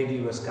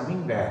lady was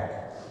coming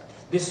back.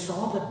 They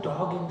saw the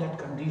dog in that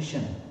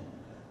condition.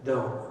 The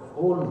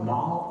whole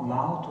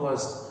mouth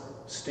was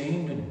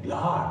stained with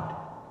blood.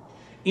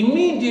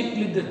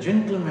 Immediately the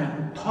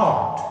gentleman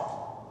thought,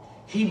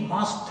 he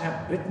must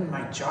have bitten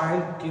my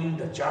child, killed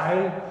the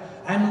child,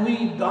 and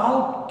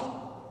without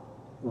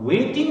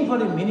waiting for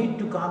a minute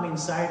to come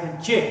inside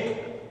and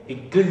check, he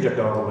killed the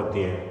dog over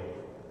there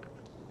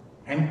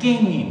and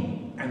came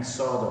in and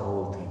saw the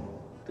whole thing.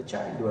 The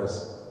child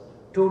was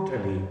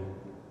totally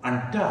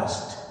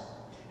untouched,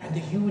 and the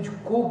huge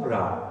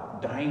cobra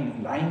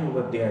lying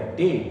over there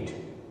dead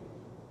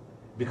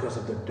because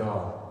of the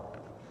dog.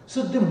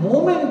 So the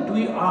moment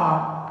we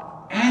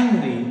are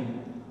angry,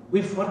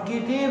 we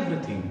forget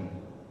everything,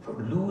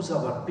 lose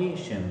our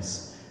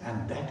patience,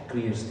 and that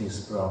creates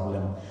this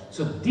problem.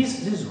 So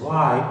this is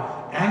why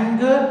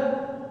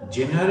anger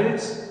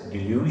generates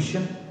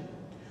delusion,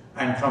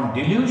 and from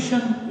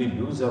delusion we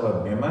lose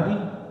our memory.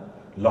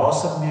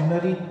 Loss of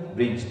memory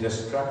brings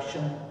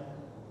destruction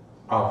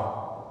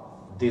of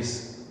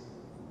this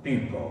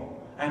people.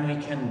 And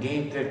we can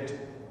get that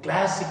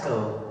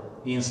classical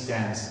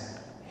instance,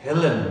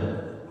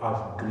 Helen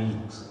of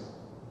Greeks.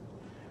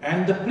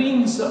 And the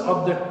prince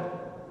of the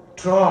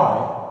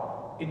Troy,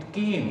 it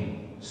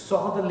came,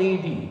 saw the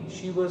lady.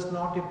 She was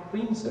not a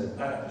princess,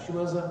 she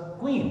was a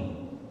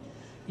queen.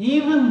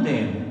 Even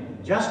then,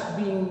 just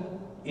being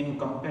in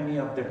company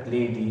of that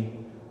lady,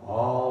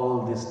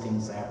 all these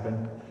things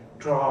happened.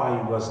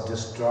 Troy was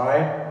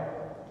destroyed,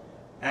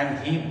 and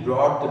he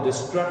brought the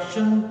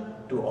destruction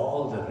to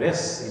all the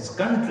rest, its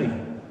country,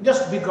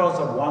 just because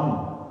of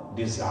one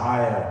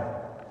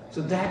desire.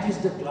 So that is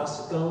the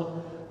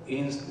classical,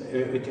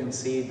 we can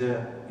say,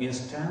 the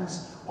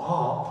instance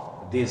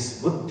of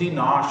this buddhi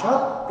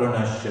nasha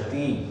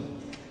pranashyati.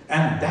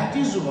 And that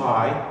is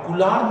why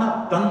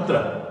Kularna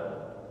Tantra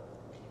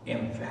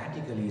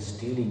emphatically is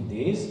telling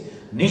this,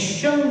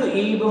 Nishanga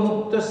eva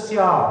mukta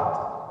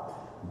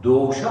syat,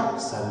 dosha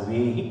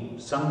sarvehi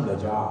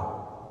sangaja.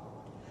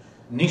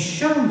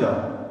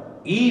 Nishanga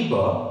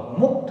eva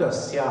mukta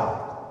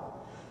syat.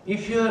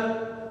 If you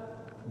are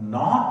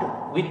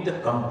not with the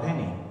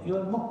company, you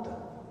are mukta.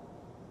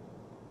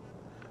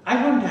 I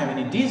don't have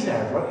any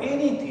desire for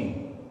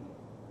anything.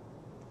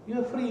 You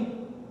are free.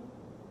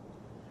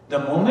 The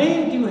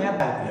moment you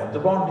have the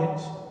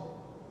bondage,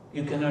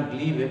 you cannot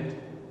leave it.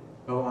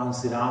 Bhagavan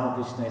Sri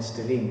Ramakrishna is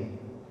telling,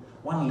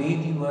 one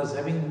lady was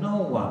having no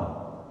one.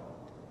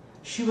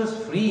 She was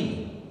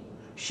free.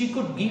 She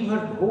could give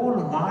her whole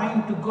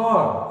mind to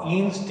God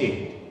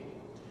instead.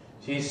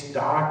 She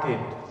started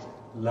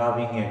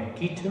loving a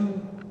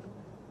kitten,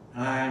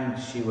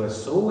 and she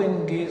was so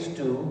engaged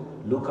to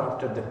look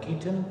after the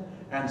kitten,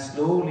 and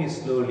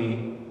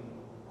slowly,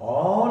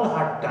 all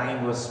her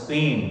time was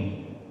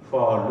spent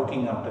for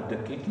looking after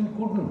the kitten,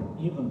 couldn't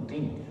even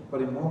think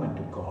for a moment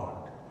to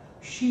God.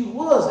 She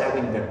was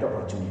having that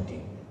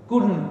opportunity,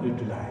 couldn't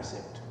utilize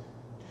it.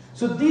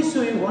 So this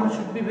way one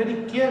should be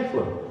very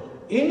careful.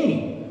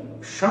 Any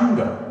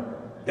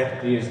Shanga that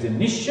creates the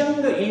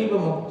Nishanga eva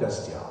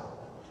muktasya.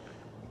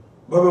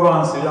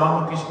 Bhagavan Sri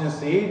Ramakrishna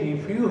said,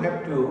 if you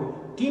have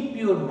to keep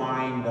your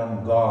mind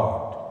on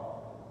God,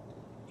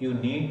 you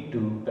need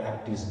to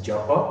practice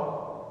japa,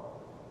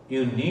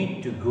 you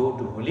need to go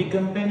to holy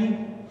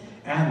company,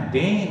 and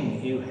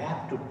then you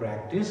have to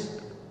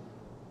practice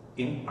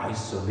in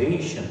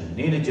isolation,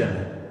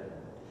 nirjana.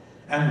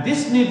 And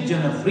this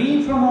nirjana,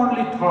 free from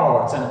only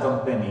thoughts and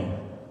company,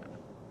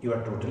 you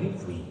are totally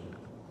free.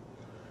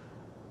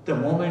 The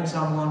moment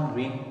someone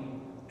rings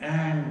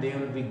and they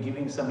will be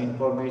giving some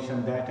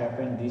information, that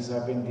happened, this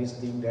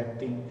thing, that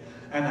thing,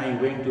 and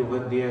I went over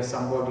there,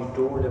 somebody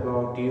told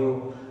about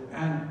you,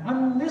 and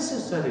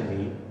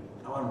unnecessarily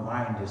our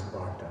mind is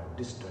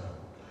disturbed.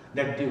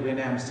 That when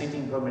I am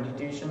sitting for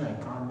meditation, I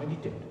can't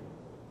meditate.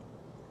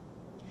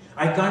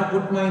 I can't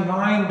put my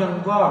mind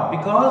on God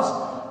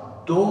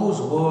because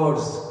those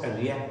words are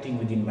reacting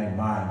within my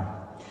mind.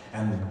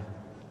 And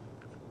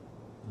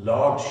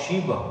Lord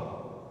Shiva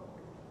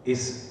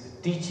is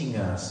teaching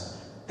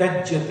us,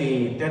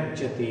 Tajjate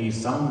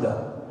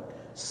Sangha,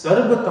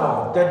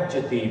 Sarvata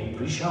Tajjate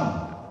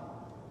Brisham.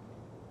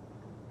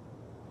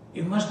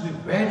 You must be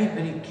very,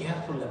 very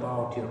careful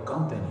about your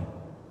company.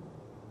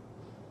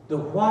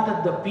 What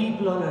are the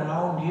people all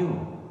around you?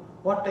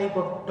 What type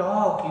of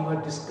talk you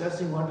are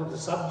discussing? What is the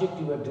subject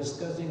you are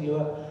discussing? You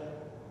are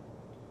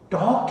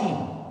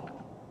talking.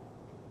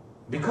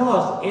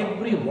 Because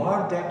every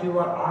word that you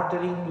are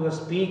uttering, you are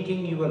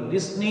speaking, you are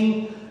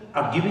listening,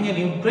 are giving an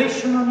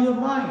impression on your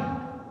mind.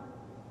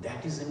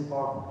 That is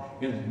important.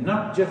 You're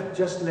not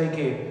just like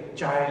a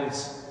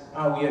child's,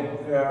 we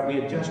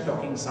are just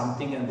talking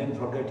something and then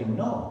forgetting.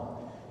 No.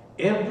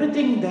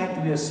 Everything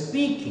that we are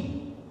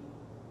speaking,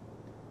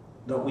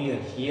 that we are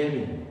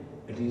hearing,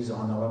 it is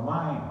on our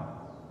mind.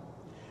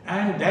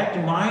 And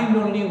that mind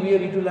only we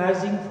are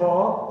utilizing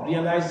for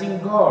realizing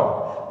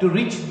God, to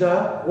reach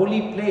the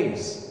holy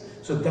place.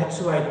 So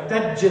that's why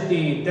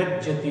Tajjate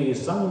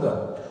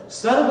Sangha,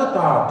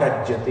 Sarvata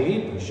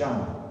Tajjate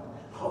Brisham.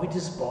 How it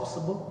is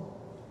possible?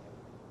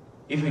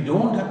 If we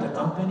don't have the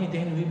company,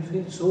 then we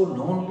feel so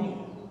lonely.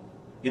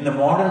 In the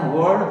modern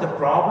world, the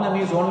problem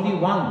is only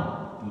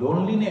one,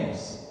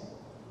 loneliness.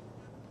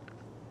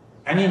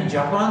 And in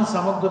Japan,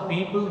 some of the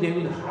people they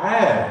will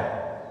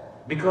hire,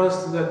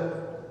 because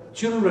the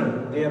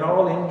children, they are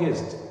all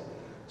engaged.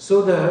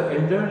 So the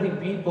elderly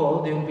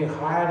people, they will be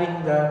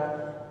hiring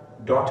the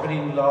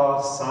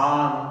daughter-in-law,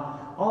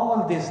 son,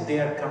 all this, they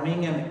are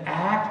coming and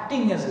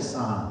acting as a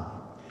son,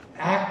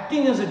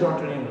 acting as a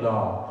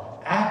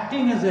daughter-in-law,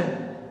 acting as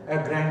a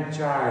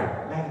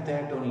grandchild, like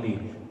that only.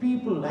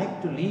 People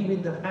like to live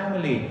in the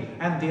family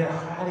and they are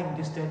hiring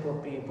this type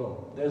of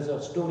people. There's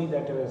a story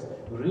that I was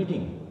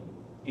reading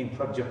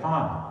for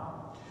Japan.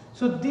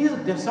 So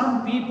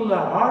some people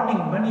are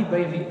earning money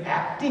by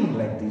reacting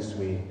like this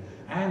way,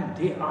 and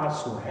they are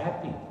so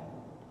happy.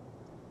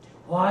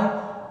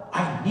 Why?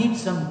 I need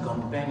some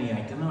company.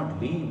 I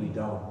cannot live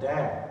without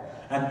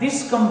that. And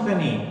this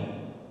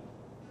company,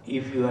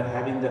 if you are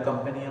having the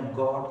company of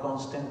God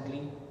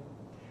constantly,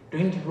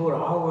 24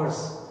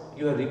 hours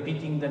you are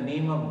repeating the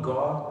name of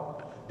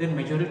God, then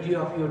majority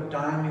of your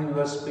time you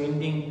are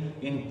spending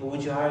in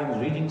puja, in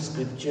reading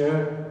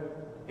scripture,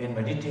 in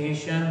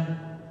meditation.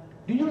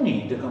 Do you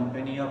need the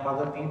company of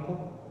other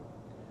people?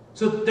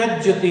 So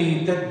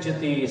Tajjate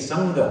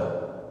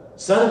Sangha,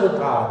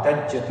 Sarvata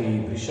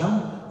Tajjate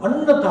Vrisham,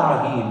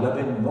 Annatahi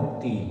Labin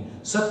Mukti,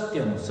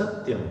 Satyam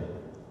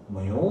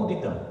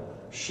Mayoditam.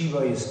 Shiva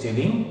is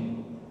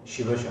telling,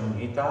 Shiva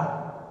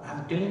Samhita, I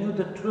am telling you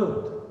the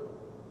truth.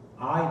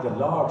 I, the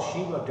Lord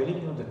Shiva,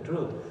 telling you the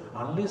truth.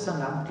 Unless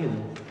and until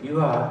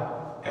you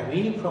are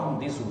away from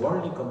this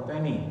worldly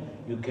company,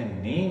 you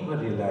can never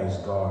realize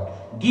God.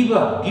 Give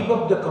up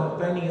the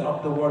company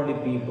of the worldly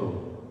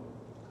people.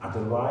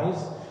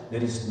 Otherwise,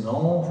 there is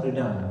no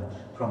freedom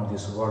from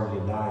this worldly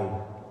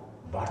life,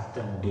 birth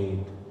and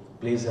death,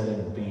 pleasure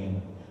and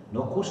pain,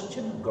 no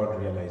question of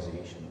God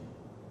realization.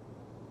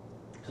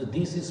 So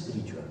this is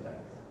spiritual life.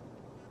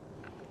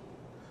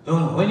 So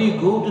when you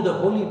go to the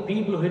holy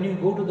people, when you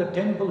go to the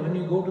temple, when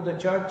you go to the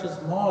churches,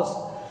 mosque,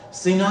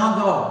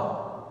 synagogue,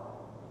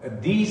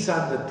 these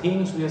are the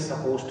things we are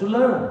supposed to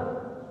learn.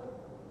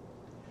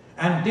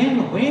 And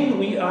then when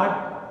we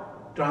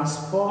are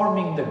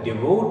transforming the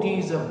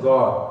devotees of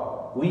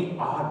God, we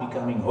are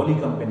becoming holy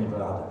company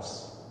for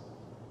others.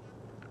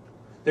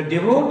 The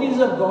devotees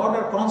of God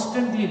are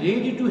constantly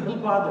ready to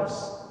help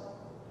others,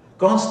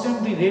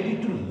 constantly ready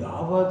to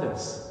love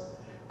others,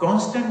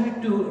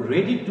 constantly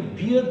ready to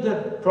bear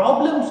the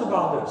problems of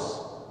others.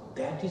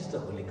 That is the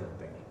holy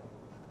company.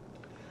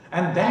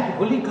 And that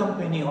holy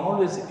company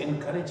always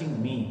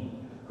encouraging me,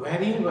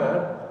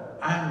 wherever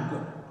I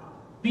am,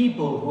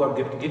 people who are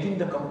getting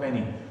the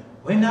company.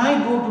 When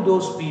I go to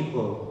those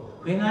people,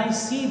 when I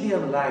see their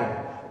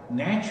life,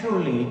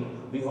 naturally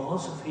we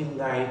also feel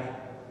like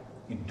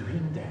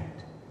doing that.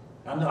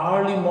 And the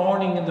early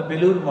morning in the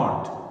Belur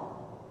Math,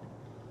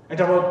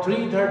 at about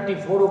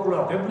 3:30, 4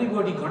 o'clock,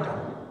 everybody got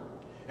up.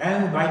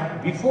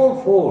 And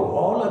before 4,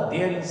 all are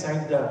there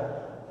inside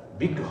the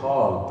big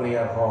hall,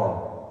 prayer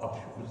hall of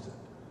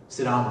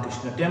Sri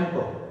Ramakrishna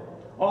temple.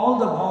 All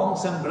the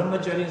monks and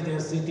brahmacharis, they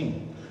are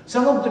sitting.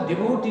 Some of the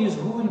devotees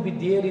who will be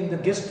there in the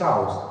guest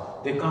house,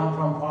 they come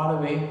from far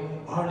away.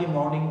 Early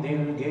morning they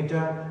will get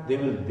up, they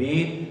will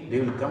bathe, they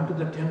will come to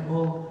the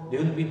temple, they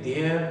will be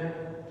there.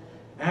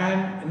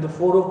 And in the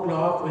 4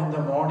 o'clock when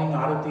the morning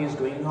arati is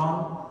going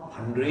on,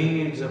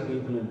 hundreds of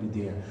people will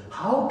be there.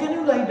 How can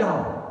you lie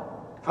down?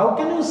 How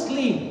can you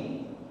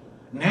sleep?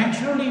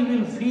 Naturally you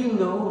will feel,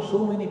 though,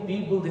 so many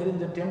people there in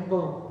the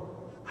temple,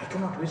 I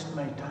cannot waste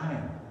my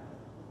time.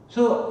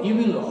 So you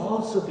will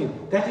also feel,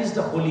 that is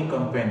the holy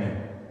company,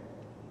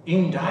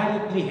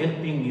 indirectly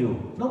helping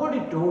you. Nobody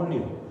told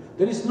you.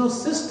 There is no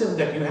system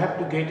that you have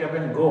to get up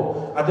and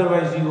go,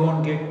 otherwise you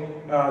won't get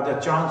the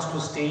chance to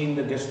stay in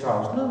the guest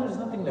house. No, there is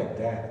nothing like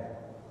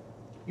that.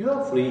 You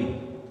are free.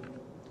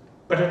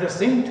 But at the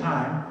same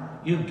time,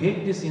 you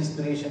get this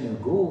inspiration, you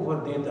go over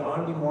there in the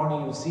early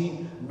morning, you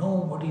see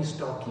nobody is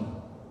talking.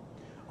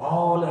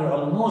 All are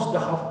almost the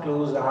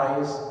half-closed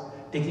eyes,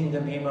 taking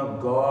the name of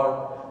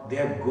God. They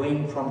are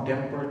going from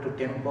temple to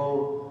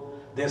temple.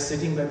 They are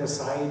sitting by the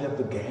side of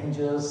the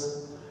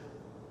Ganges,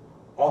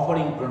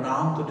 offering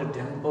pranam to the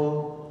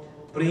temple,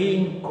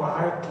 praying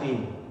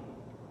quietly.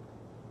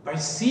 By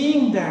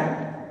seeing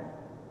that,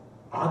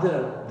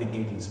 they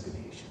get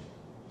inspiration.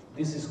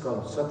 This is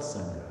called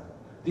satsanga.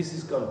 This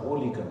is called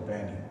holy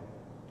companion.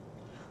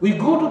 We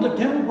go to the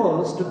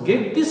temples to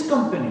get this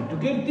company, to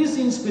get this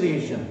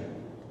inspiration.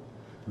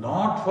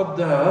 Not for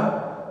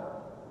the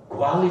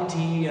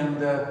quality and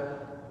the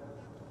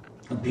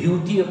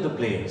beauty of the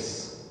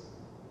place.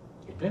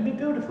 It may be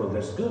beautiful,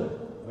 that's good.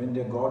 When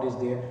the God is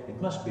there, it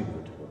must be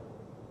beautiful.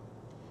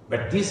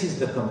 But this is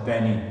the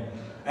companion.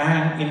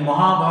 And in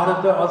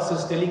Mahabharata also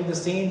is telling the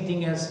same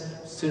thing as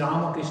Sri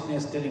Ramakrishna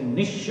is telling,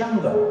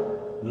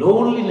 Nishanga,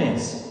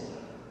 loneliness.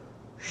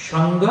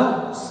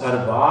 Shanga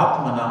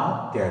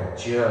sarvatmana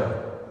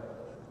tyajya.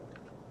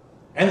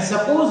 And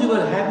suppose you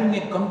are having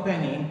a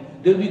company,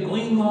 they will be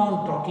going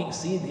on talking,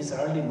 see this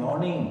early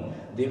morning,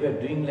 they were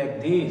doing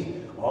like this.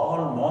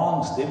 All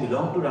monks, they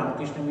belong to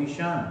Ramakrishna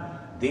mission.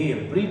 They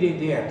every day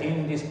they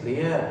attend this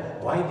prayer.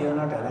 Why they are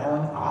not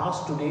allowing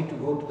us today to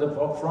go to the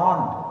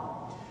front?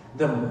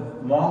 The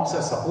monks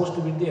are supposed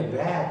to be there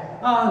back.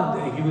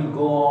 And he will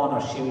go on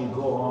or she will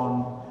go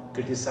on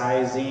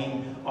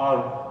criticizing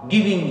or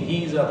giving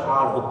his or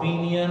her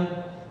opinion.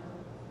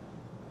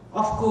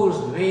 Of course,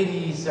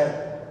 very,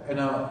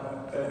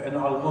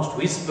 almost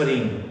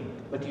whispering.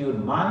 But your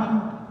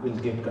mind will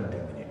get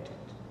contaminated,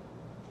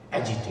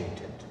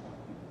 agitated.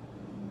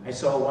 I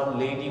saw one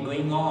lady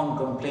going on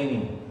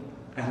complaining.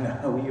 And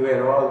we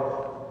were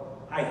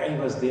all, I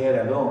was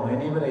there alone.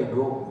 Whenever I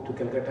go to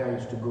Calcutta, I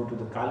used to go to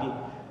the Kali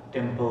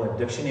temple at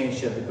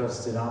Dakshineshwar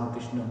because Sri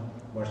Ramakrishna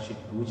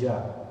worshipped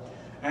puja.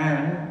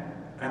 And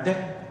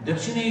that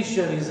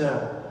Dakshineshwar is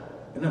a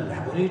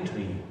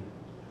laboratory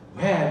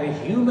where a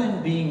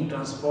human being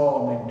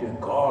transformed into a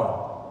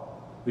god.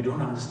 We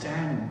don't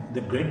understand the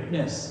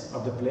greatness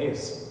of the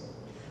place.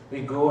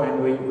 We go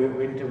and we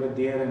went over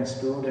there and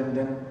stood, and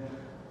then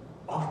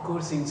of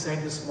course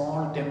inside the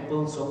small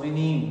temple so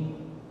many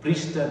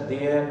priests are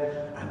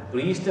there, and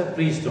priests are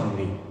priests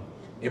only.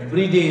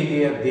 Every day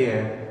they are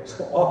there,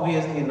 so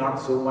obviously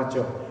not so much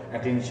of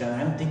attention,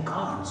 and they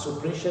can't, so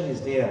pressure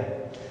is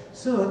there.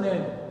 So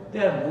they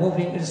are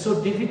moving. It's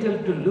so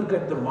difficult to look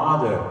at the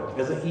mother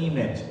as an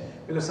image,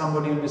 because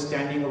somebody will be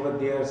standing over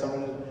there,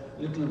 somebody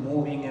little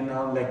moving and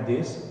all like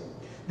this.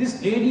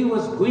 This lady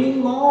was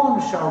going on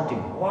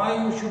shouting,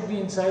 why you should be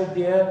inside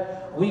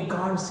there, we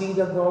can't see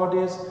the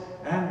goddess,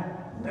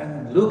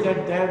 and look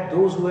at that,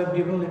 those who have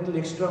given little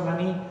extra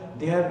money,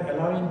 they are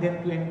allowing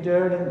them to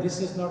enter, and this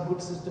is not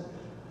good system.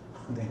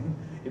 Then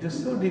it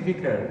is so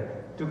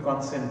difficult to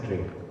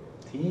concentrate.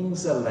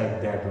 Things are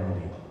like that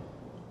only.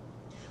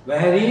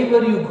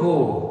 Wherever you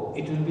go,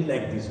 it will be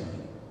like this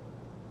only.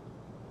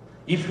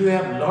 If you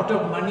have lot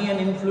of money and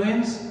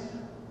influence,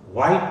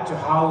 White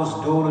House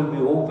door will be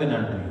open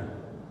unto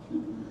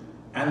you.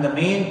 And the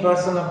main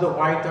person of the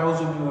White House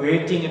will be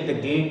waiting at the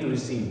gate to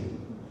receive you.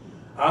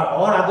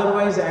 Or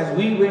otherwise, as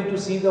we went to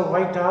see the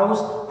White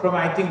House, from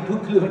I think 2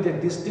 kilometer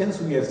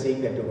distance, we are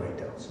seeing at the White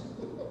House.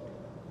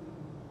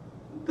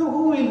 So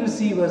who will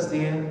receive us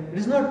there? It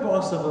is not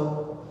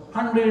possible.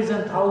 Hundreds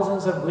and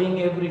thousands are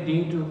going every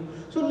day to.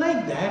 So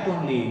like that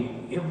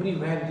only,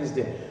 everywhere it is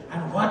there.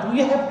 And what we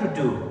have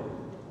to do?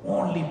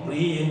 Only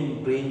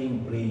praying,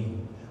 praying,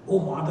 praying. Oh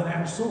Mother, I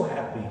am so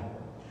happy.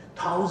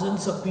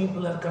 Thousands of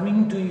people are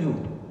coming to you.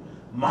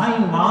 My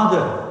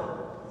Mother,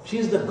 she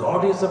is the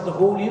goddess of the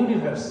whole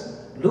universe.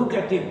 Look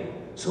at it.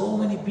 So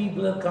many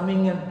people are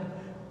coming and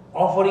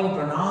offering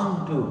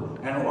pranam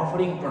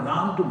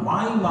to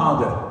my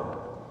Mother,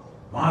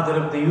 Mother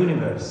of the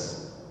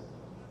universe.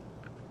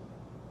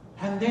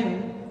 And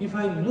then if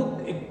I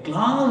look, a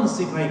glance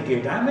if I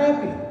get, I am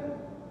happy.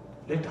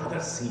 Let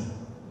others see.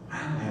 I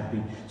am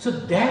happy. So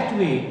that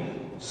way,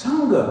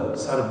 Sangha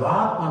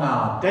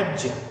sarvatmana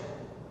tyajya.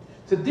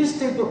 So this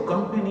type of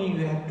company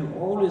you have to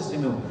always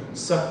remember.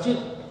 Sachet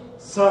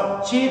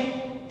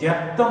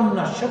tyaktam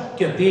na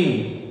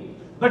shakyate.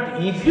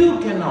 But if you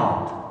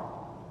cannot,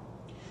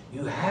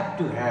 you have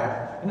to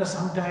have,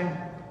 sometimes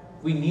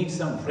we need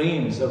some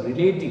friends or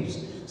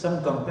relatives,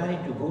 some company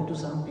to go to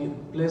some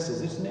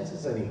places. It's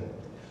necessary.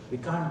 We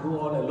can't go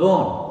all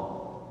alone.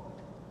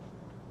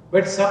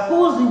 But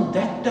suppose in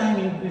that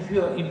time, if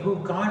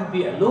you can't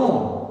be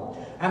alone,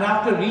 and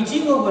after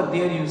reaching over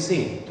there, you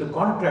say, the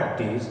contract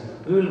is,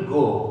 we will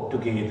go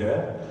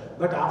together,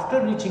 but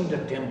after reaching the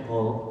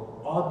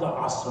temple or the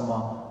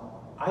ashrama,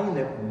 I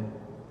left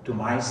to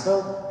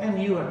myself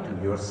and you are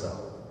to yourself.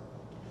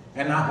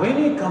 And now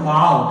when you come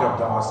out of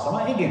the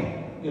ashrama,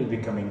 again, you'll be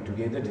coming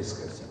together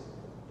discussing.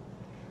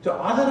 So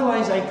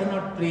otherwise I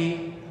cannot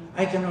pray,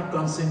 I cannot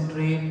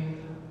concentrate,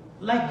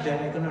 like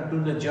that I cannot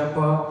do the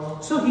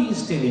japa. So he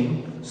is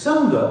telling,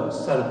 Sangha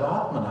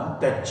sarvatmana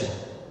tajya.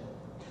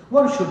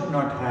 One should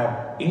not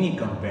have any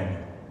company.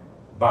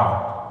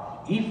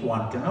 But if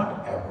one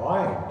cannot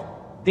avoid,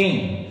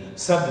 then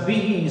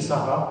sadvihi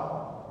saha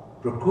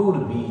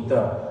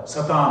prakurbhita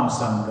satam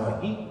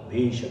sangahi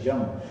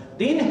bheshajam.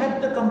 Then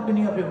have the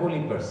company of a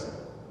holy person.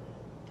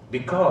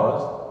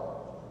 Because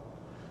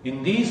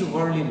in this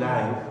worldly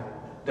life,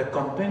 the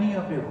company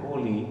of a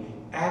holy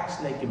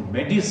acts like a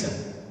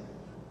medicine.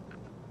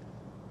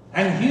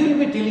 And he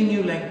will be telling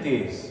you like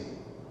this,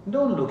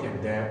 don't look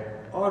at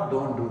that, or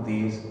don't do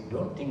this,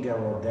 don't think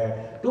about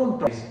that, don't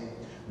talk.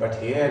 But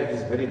here it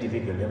is very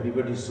difficult.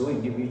 Everybody is so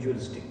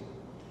individualistic.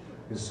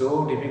 It is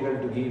so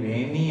difficult to give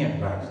any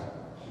advice.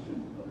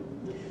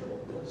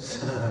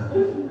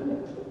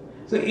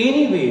 So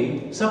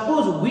anyway,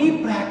 suppose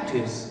we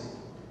practice,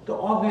 so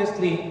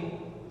obviously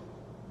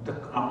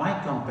my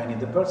company,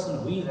 the person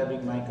who is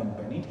having my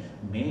company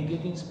may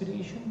get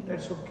inspiration,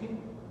 that's okay.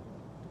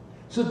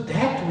 So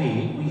that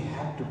way we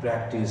have to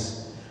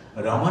practice.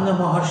 Ramana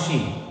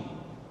Maharshi,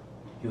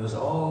 he was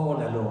all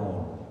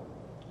alone.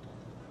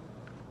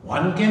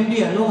 One can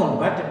be alone,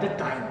 but at the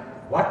time,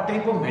 what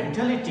type of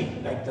mentality?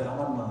 Like the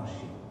Ramana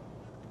Maharshi.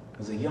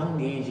 At a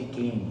young age he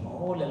came,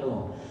 all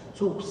alone.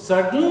 So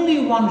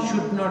certainly one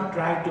should not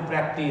try to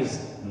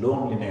practice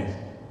loneliness.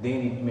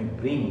 Then it may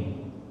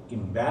bring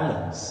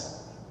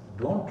imbalance.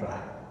 Don't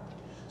try.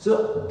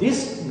 So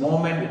this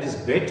moment it is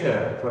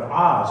better for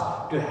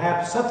us to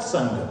have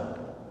satsanga.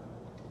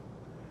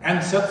 And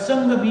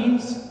satsanga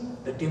means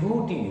the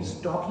devotees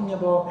talking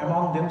about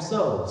among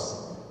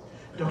themselves,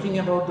 talking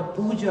about the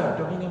puja,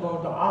 talking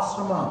about the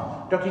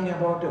ashrama, talking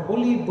about the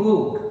holy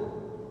book.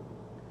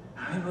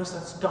 I was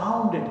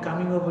astounded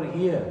coming over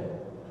here.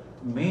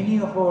 Many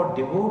of our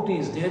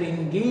devotees, they are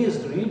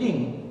engaged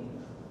reading.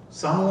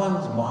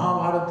 Someone's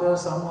Mahabharata,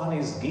 someone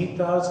is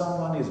Gita,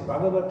 someone is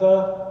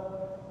Bhagavata.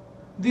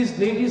 These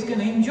ladies can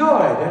enjoy.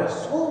 There are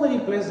so many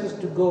places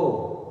to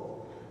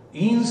go.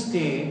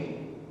 Instead,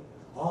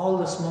 all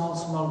the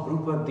small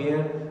group are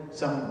there.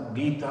 Some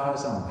Gita,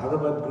 some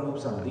Bhagavad group,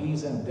 some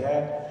this and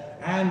that.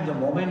 And the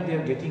moment they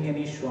are getting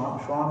any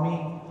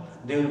Swami,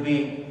 they will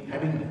be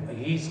having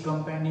his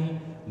company,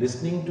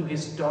 listening to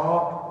his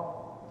talk.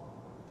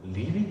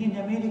 Living in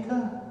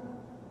America,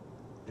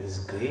 this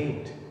is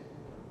great.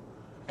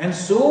 And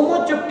so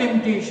much of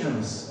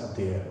temptations are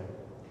there.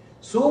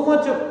 So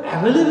much of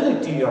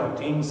availability of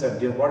things are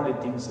there, worldly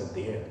things are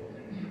there.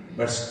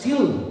 But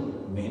still,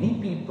 many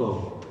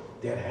people,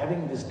 they are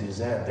having this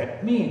desire.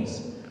 That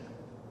means,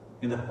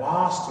 in the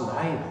past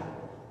life,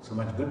 so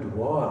much good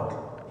work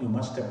you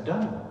must have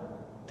done.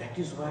 That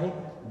is why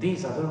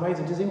this, otherwise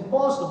it is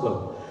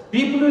impossible.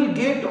 People will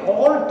get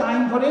all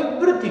time for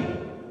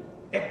everything,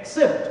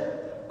 except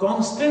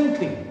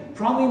constantly,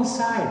 from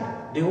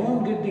inside, they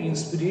won't get the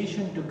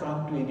inspiration to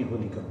come to any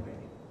holy company.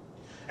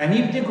 And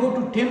if they go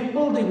to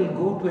temple, they will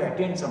go to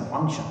attend some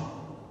function.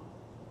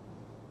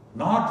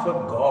 Not for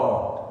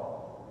God.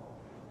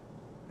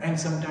 And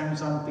sometimes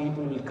some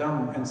people will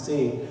come and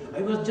say,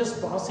 I was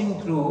just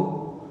passing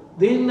through,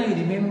 then I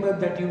remembered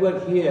that you were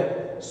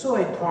here, so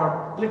I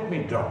thought, let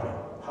me drop in.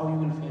 How you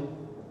will feel?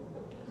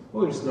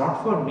 Oh, it's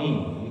not for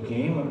me. He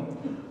came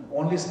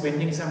only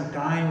spending some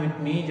time with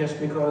me just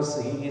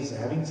because he is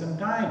having some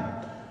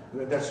time.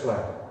 That's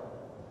why.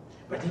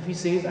 But if he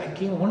says, I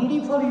came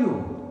only for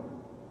you.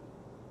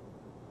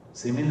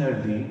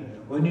 Similarly,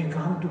 when you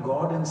come to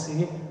God and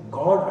say,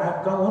 God, I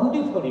have come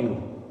only for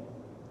you.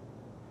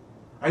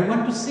 I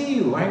want to see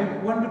you. I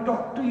want to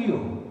talk to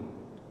you.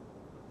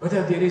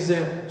 Whether there is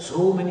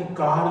so many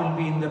cars will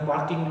be in the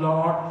parking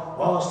lot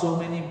or so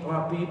many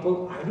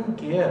people, I don't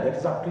care. That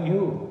is up to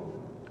you.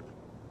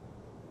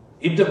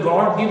 If the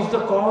God gives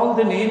the call,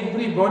 then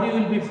everybody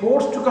will be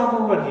forced to come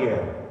over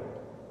here.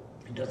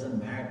 It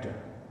doesn't matter.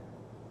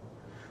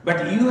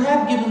 But you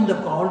have given the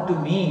call to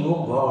me,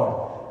 oh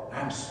God, I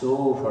am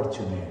so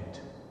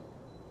fortunate.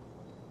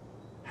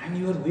 And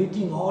you are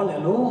waiting all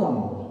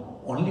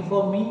alone, only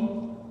for me.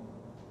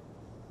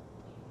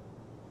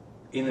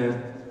 In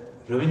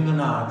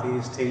Ravindranath, he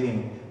is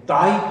telling,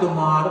 Tai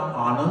tumar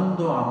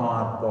anando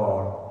amar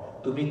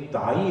por, tumi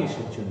tai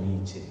eshecho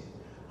niche,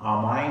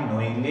 amai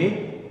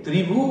noile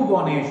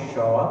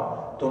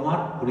Tribhuvaneshwar,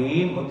 tomar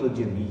prem hoto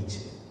je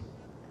niche.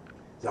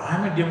 So I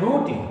am a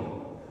devotee.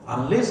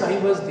 Unless I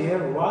was there,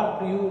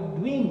 what are you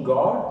doing,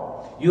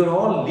 God? You're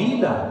all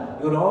Leela,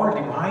 you're all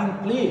divine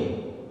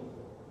play.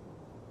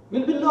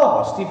 We'll be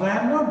lost if I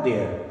am not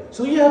there.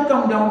 So you have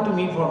come down to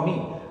me for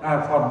me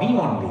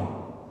only.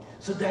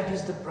 So that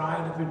is the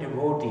pride of a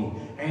devotee,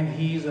 and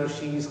he or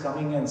she is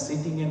coming and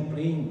sitting and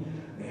praying,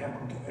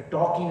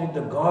 talking with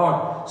the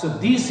God. So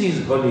this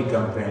is holy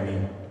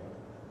company.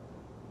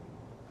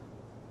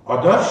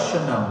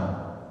 Adarshanam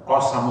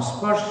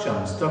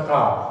asamsparsham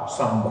stata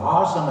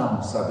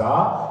sambhasanam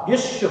sada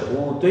yasya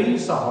bhutai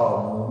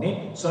saha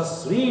mune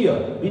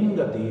sasriya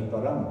vindate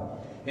param.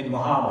 In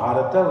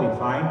Mahabharata we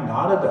find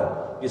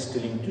Narada is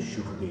telling to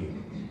Shukadeva.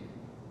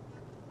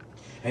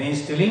 And he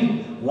is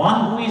telling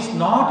one who is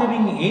not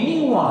having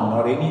anyone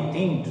or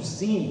anything to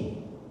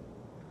see.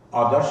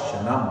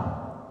 Adarshanam.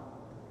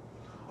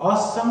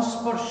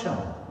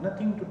 Asamsparsham.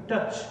 Nothing to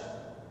touch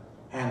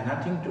and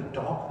nothing to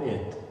talk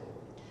with.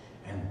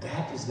 And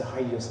that is the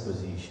highest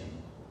position.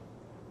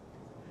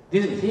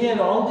 Here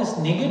all this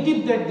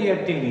negative that they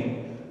are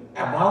telling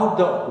about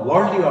the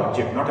worldly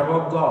object, not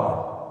about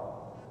God.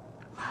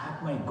 I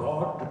have my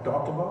God to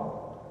talk about,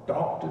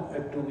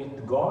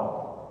 with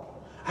God.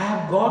 I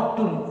have got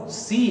to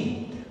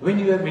see when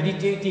you are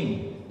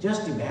meditating.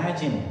 Just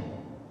imagine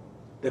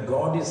the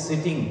God is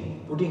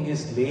sitting, putting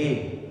his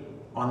leg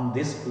on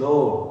this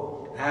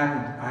floor, and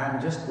I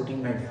am just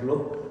putting my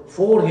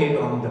forehead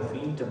on the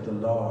feet of the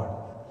Lord.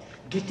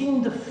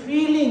 Getting the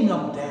feeling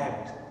of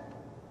that.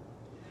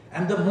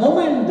 And the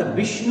moment the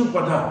Vishnu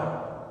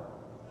Pada,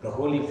 the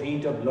holy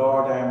feet of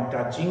Lord I am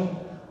touching,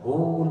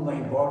 all my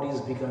body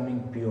is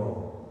becoming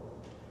pure.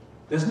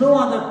 There's no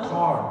other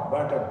thought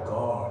but of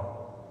God.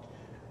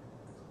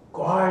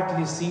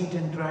 Quietly sit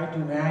and try to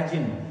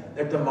imagine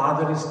that the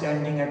mother is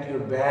standing at your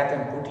back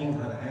and putting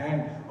her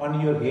hand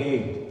on your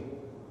head.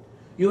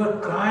 You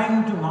are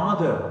crying to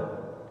mother,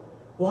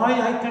 why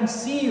I can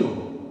see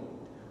you?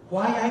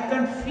 Why I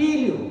can feel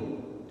you?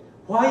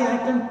 Why I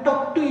can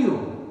talk to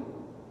you?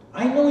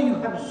 I know you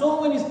have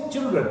so many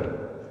children.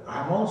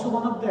 I am also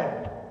one of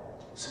that.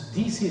 So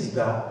this is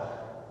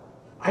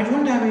I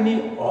don't have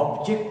any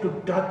object to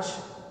touch,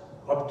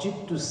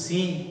 object to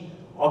see,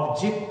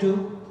 object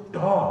to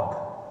talk.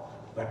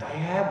 But I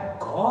have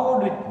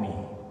God with me.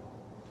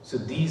 So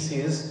this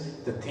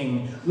is the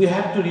thing. We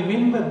have to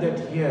remember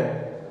that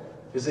here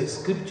is a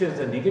scripture,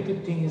 the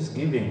negative thing is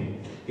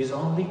giving is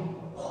only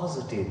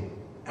positive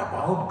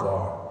about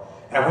God.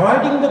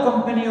 Avoiding the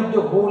company of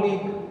the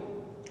holy,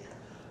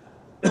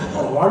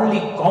 worldly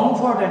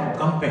comfort and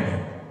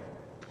company.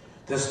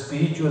 The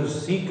spiritual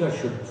seeker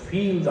should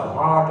fill the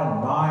heart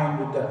and mind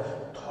with the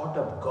thought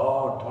of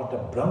God, thought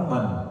of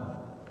Brahman.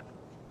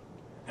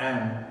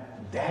 And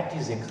that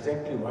is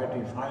exactly what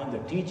we find the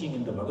teaching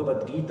in the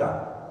Bhagavad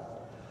Gita.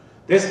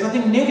 There's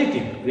nothing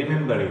negative,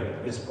 remember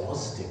it, it's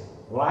positive.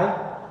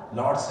 Why?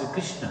 Lord Sri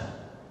Krishna,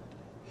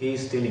 he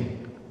is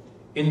telling.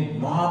 In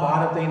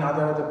Mahabharata, in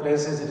other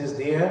places it is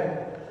there.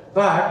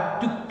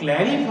 But to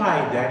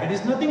clarify that, it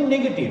is nothing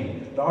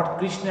negative. Lord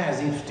Krishna as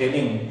if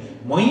telling,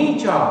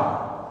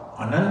 Moicha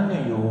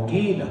ananya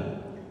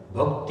yogena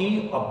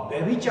bhakti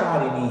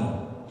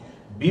abhyavicharini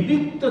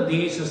vivikta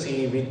desha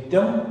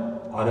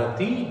sevityam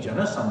arati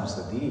jana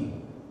samsadi.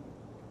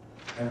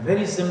 And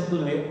very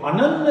simple way,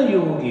 ananya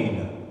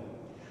yogena,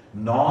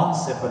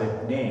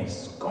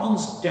 non-separateness,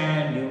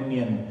 constant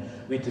union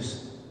with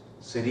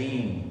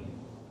serene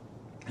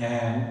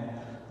and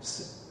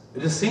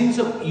the sense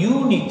of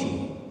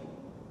unity.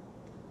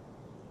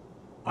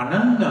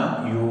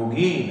 Ananya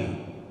yogena.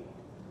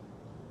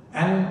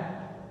 And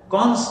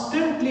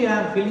constantly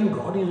I am feeling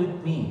God is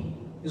with me,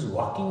 is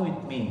walking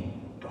with me,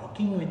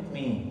 talking with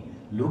me,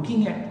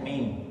 looking at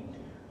me,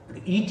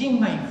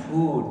 eating my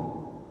food.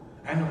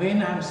 And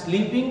when I am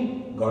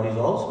sleeping, God is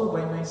also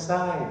by my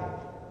side.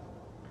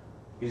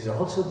 He is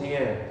also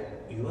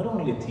there. You are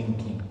only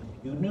thinking.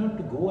 You need not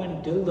to go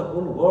and tell the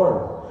whole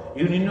world.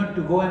 You need not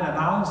to go and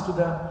announce to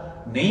the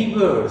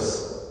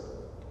neighbors.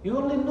 You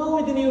only know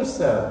within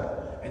yourself.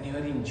 And you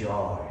are in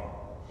joy.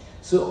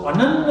 So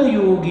ananya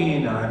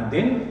yogena, and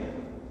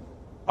then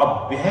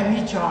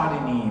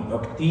abhyavicharini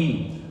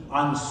bhakti,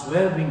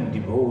 unswerving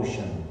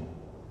devotion.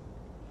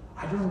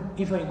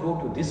 If I go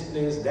to this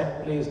place,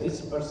 this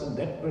person,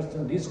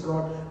 this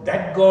God,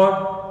 that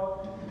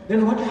God,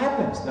 then what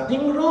happens?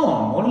 Nothing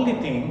wrong. Only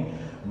thing,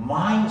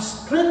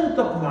 strength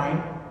of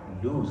mind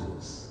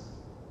loses.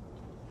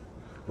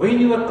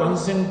 When you are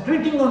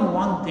concentrating on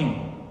one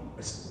thing,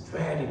 it's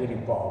very, very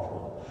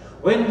powerful.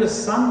 When the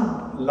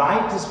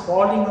sunlight is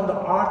falling on the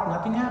earth,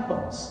 nothing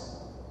happens.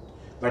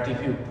 But if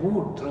you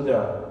put through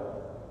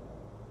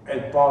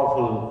a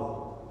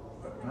powerful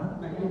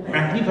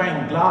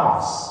magnifying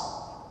glass,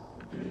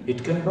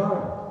 it can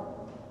burn.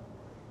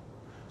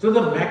 So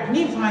the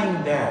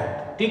magnifying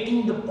that,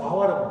 taking the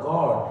power of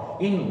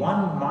God in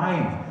one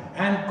mind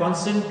and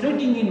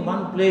concentrating in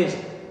one place,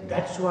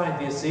 that's why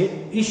they say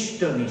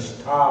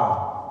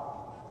Ishtanistha.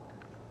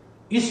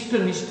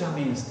 Ishtanistha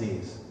means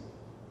this.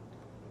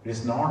 It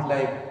is not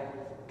like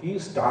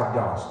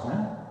stardust.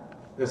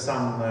 There's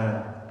some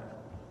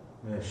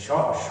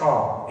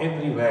shop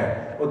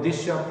everywhere. Oh,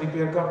 this shop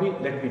prepare coffee,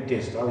 let me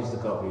taste, how is the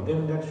coffee?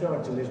 Then that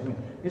shop, let me.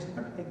 It's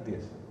not like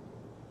this.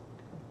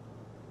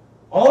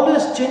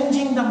 Always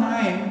changing the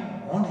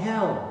mind won't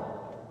help.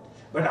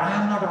 But I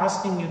am not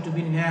asking you to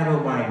be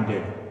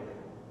narrow-minded,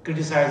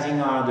 criticizing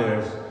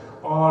others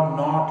or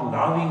not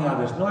loving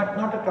others. No,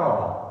 not at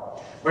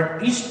all. But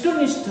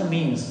Ishtanishta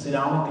means, Sri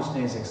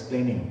Ramakrishna is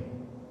explaining,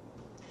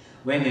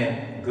 when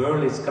a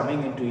girl is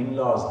coming into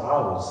in-law's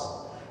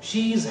house,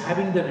 she is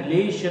having the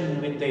relation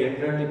with the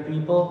elderly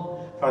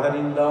people,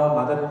 father-in-law,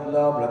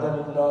 mother-in-law,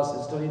 brother-in-law,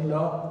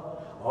 sister-in-law,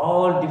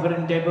 all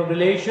different type of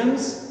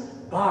relations,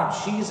 but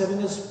she is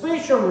having a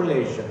special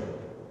relation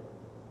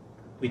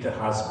with her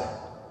husband.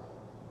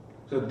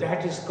 So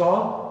that is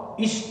called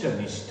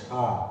Ishtanishta.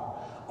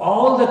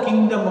 All the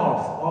kingdom of,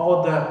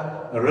 all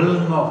the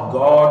realm of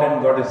God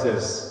and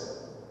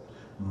goddesses,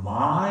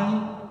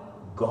 my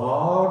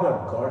God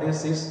or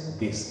goddess is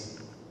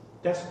this.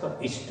 That's called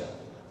Ishta.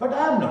 But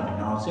I am not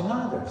denouncing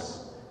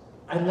others.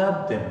 I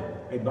love them.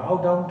 I bow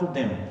down to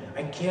them.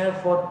 I care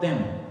for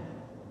them.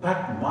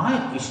 But my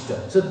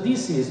Ishta. So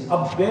this is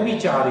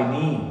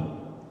Abhyavicharini.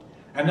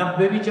 And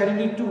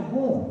Abhyavicharini to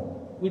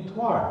whom? With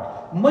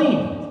what?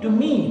 Me. To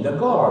me, the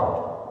God.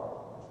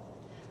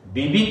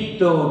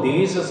 Bibitto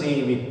desa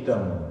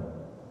sevittam.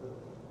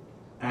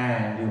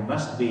 And you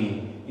must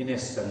be in a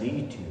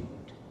solitude.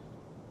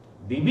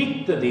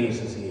 Bibitta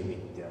desa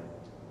sevittam.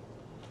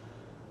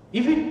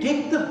 If we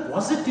take the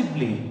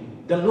positively,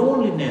 the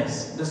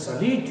loneliness, the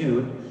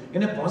solitude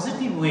in a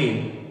positive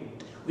way,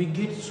 we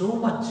get so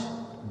much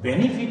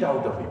benefit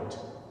out of it.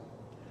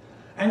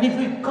 And if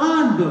we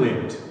can't do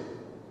it,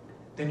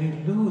 then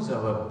we lose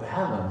our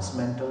balance,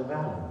 mental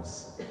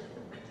balance.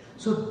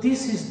 So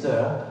this is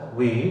the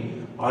way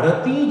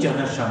arati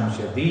jana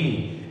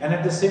shamshadi, and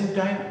at the same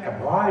time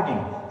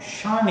avoiding,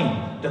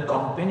 shunning the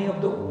company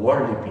of the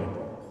worldly people.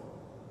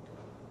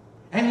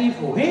 And if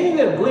when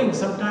we are going,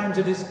 sometimes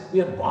it is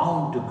we are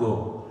bound to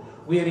go.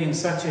 We are in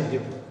such a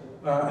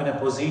in a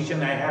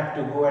position, I have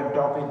to go and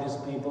talk with these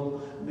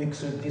people,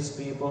 mix with these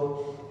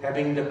people,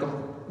 having the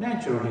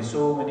naturally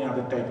so many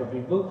other type of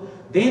people.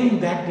 Then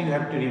that you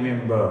have to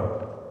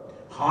remember,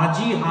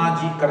 haji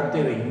haji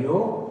karte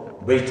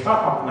rahiyo, baitha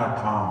apna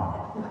tham.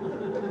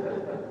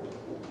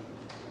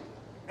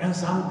 And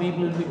some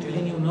people will be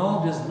telling you,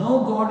 no, there's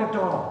no God at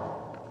all.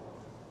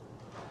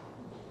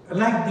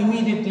 Like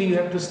immediately you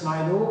have to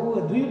smile,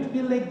 oh, do you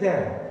feel like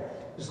that?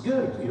 It's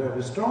good, you have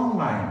a strong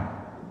mind.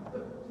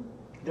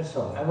 That's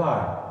all,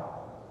 avoid.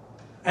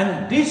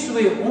 And this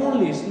way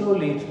only,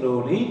 slowly,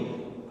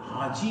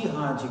 haji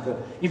haji.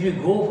 If you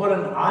go for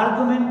an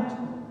argument,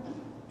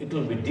 it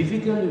will be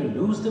difficult, you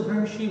will lose the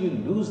friendship, you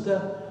will lose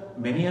the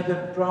many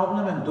other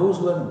problem, and those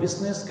who are in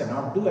business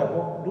cannot do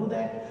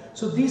that.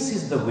 So this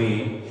is the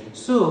way.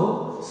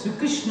 So Sri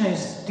Krishna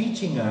is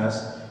teaching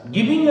us,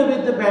 giving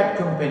away the bad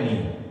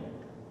company,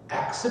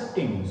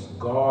 accepting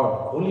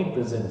God, holy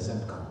presence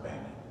and company.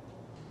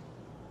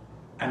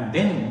 And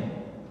then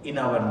in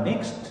our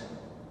next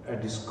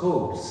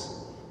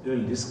discourse, we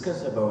will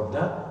discuss about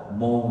the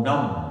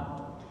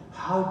Maunam,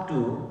 how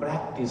to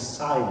practice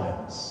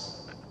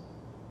silence.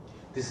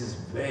 This is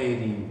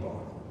very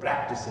important,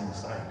 practicing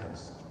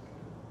silence.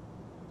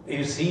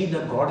 You see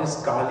the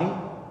goddess Kali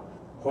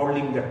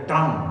holding the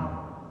tongue.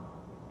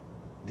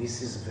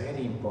 This is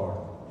very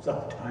important.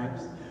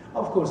 Sometimes,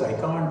 of course, I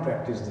can't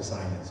practice the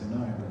silence, I'm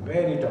a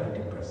very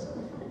talkative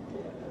person.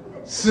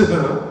 So,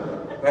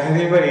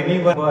 wherever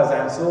anyone was,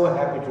 I'm so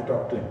happy to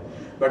talk to him.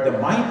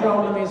 But my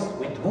problem is,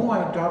 with whom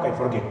I talk, I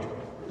forget.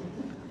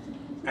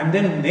 And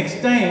then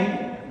next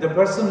time, the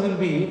person will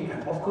be,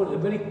 of course,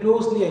 very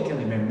closely I can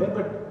remember,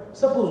 but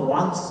suppose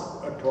once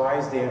or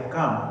twice they have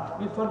come,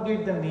 we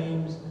forget the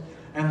names,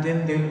 and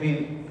then they will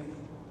be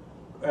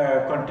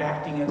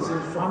contacting and say,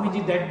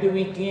 Swamiji, that day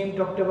we came,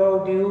 talked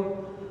about you.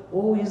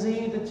 Oh, is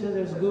it?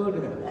 That's good.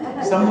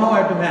 Somehow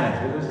I have to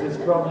manage because there's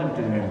a problem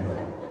to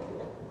remember.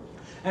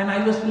 And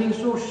I was feeling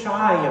so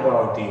shy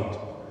about it.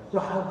 So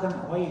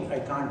why I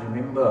can't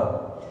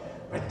remember?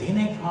 But then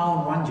I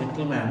found one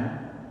gentleman.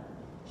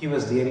 He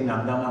was there in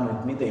Andaman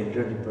with me, the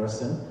elderly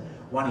person.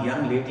 One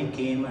young lady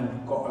came and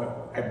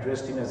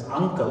addressed him as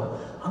uncle.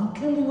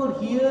 Uncle, you were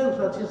here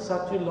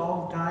such a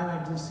long time,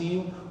 I didn't see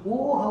you.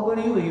 Oh, how are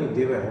you?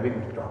 They were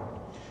having to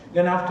talk.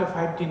 Then after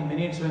 5-10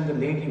 minutes, when the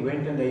lady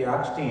went and I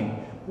asked him,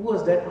 who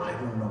was that? I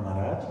don't know,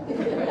 Maharaj.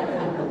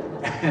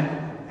 And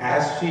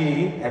as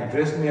she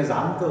addressed me as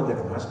uncle,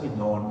 that must be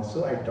known.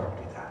 So I talked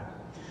with her.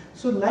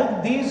 So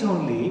like this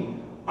only,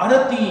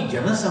 arati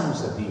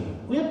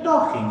janasamsati. We are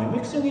talking, we are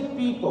mixing with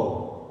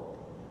people,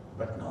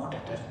 but not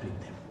attached with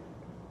them.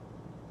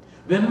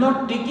 We are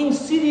not taking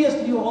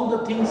seriously all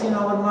the things in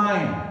our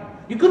mind.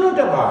 You cannot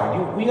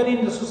avoid. We are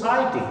in the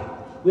society.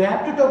 We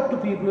have to talk to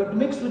people, we have to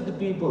mix with the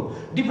people.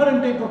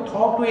 Different type of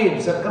thought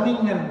waves are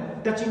coming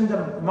and touching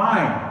the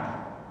mind.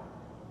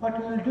 What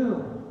we will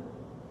do?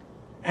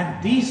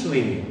 And this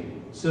way,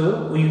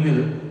 so we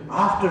will,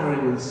 after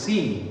we will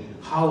see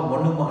how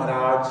Manu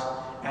Maharaj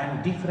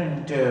and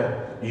different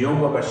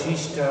Yoga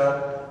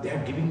Vashishta, they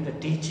are giving the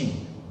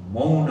teaching.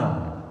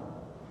 Maunam.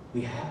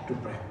 We have to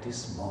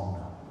practice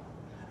Maunam.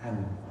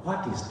 And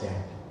what is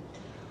that?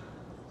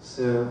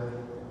 So,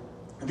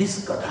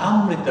 this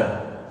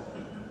Kathamrita,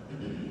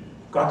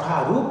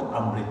 Katharut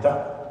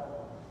Amrita,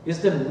 is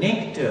the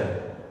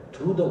nectar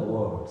through the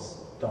words.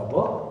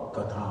 Tava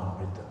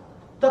Kathamrita.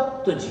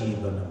 Tapta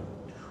Jivanam.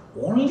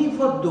 Only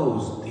for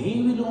those,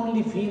 they will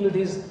only feel it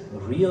is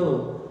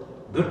real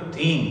good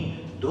thing.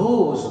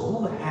 Those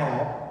who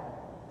have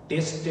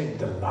tasted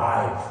the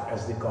life,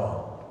 as they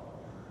call,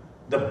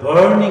 the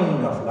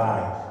burning of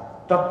life,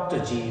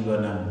 Tapta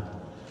Jivanam.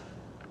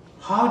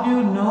 How do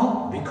you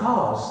know?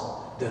 Because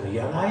the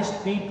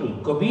realized people,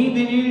 Kabi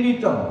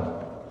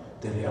Virilitam,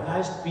 the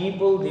realized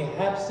people, they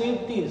have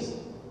safeties.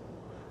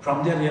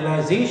 From their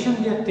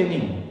realization they are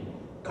telling,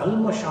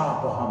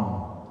 Kalmashapaham.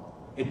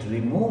 It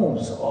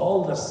removes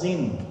all the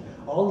sin,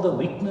 all the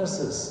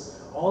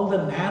weaknesses, all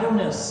the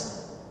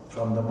narrowness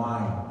from the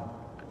mind.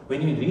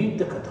 When you read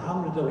the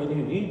Kathamrita, when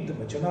you read the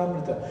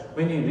Vachanamrita,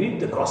 when you read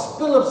the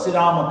Gospel of Sri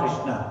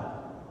Ramakrishna,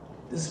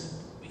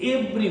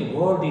 every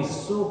word is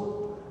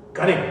so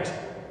correct.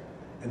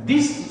 And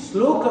this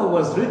sloka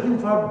was written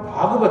for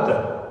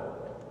Bhagavata.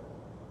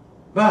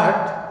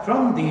 But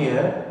from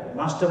there,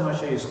 Master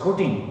Masha is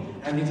quoting,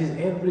 and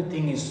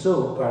everything is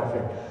so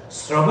perfect.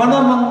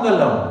 Sravana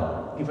Mangalam.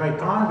 If I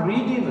can't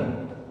read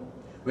even,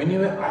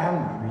 I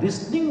am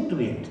listening to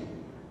it,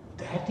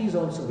 that is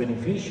also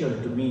beneficial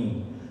to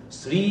me.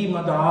 Sri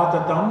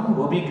Madatatam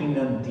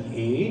Bhubigrinanti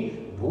E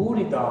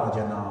Bhurita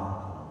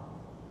Jana.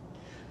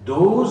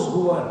 Those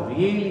who are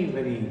really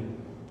very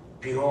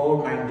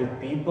pure-minded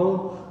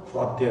people,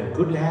 for their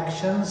good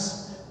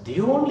actions,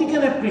 they only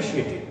can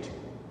appreciate it.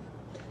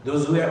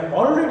 Those who have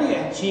already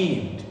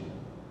achieved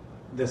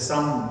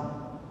some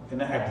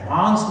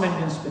advancement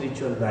in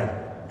spiritual life,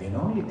 then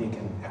only they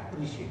can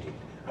appreciate it.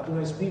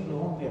 Otherwise, people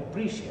won't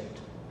appreciate.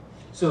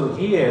 So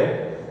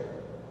here,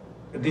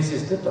 this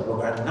is the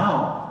Tapoga.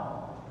 Now,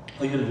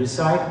 we will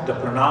recite the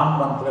Pranam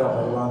Mantra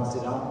of Bhagavan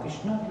Sri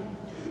Ramakrishna.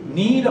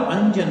 Nir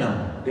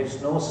Anjanam, there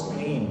is no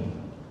stain.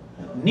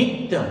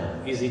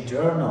 Nityam is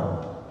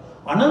eternal.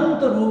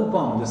 Ananta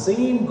Rupam, the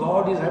same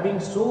God is having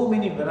so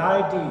many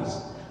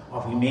varieties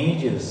of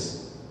images.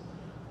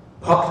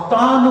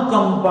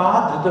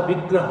 Bhaktanukampa Dhrita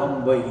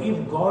Vigraham.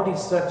 If God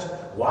is such,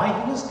 why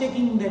he is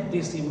taking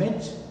this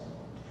image?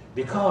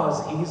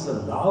 Because he is a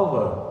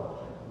lover,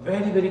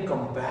 very, very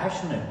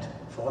compassionate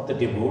for the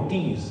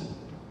devotees.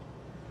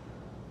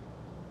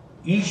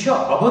 Isha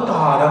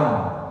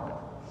Avataram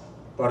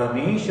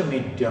Paramesha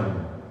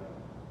Midyam.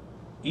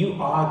 You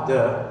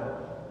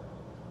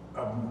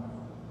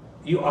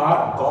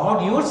are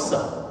God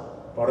yourself,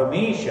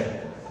 Paramesha,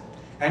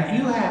 and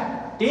you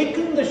have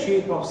taken the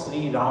shape of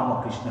Sri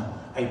Ramakrishna.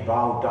 I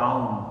bow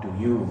down to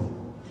you.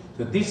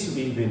 So this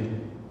we will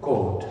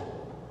quote.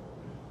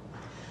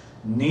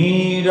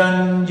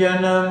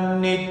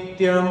 Niranjanam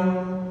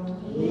Nityam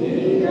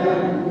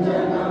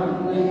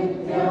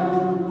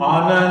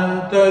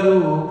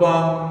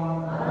Anantarupam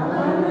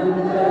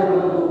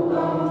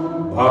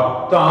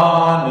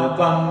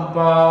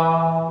Bhaktanukampa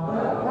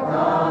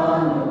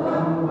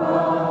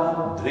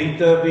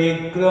Dhrita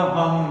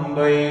Vigraham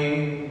Vai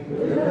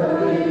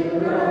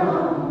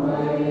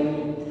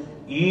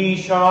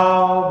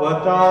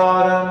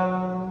Ishavataram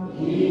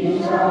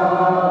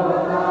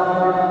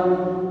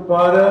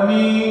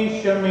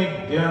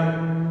Parameshamidyam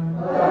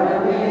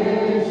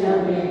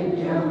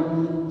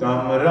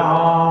Tam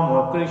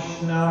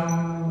Ramakrishnam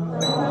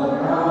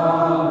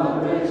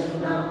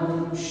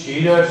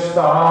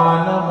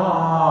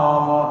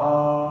Shirastanamamaha.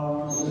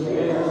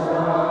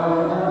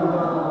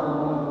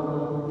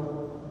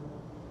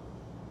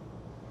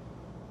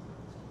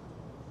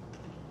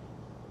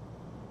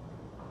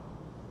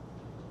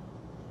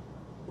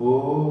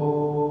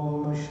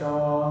 Om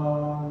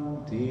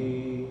Shanti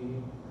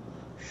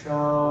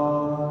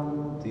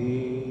Shanti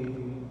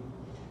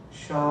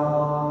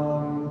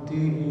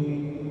Shanti.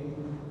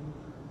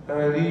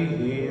 Hari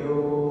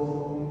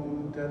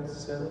Om Tat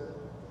Sat.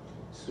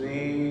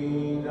 Sri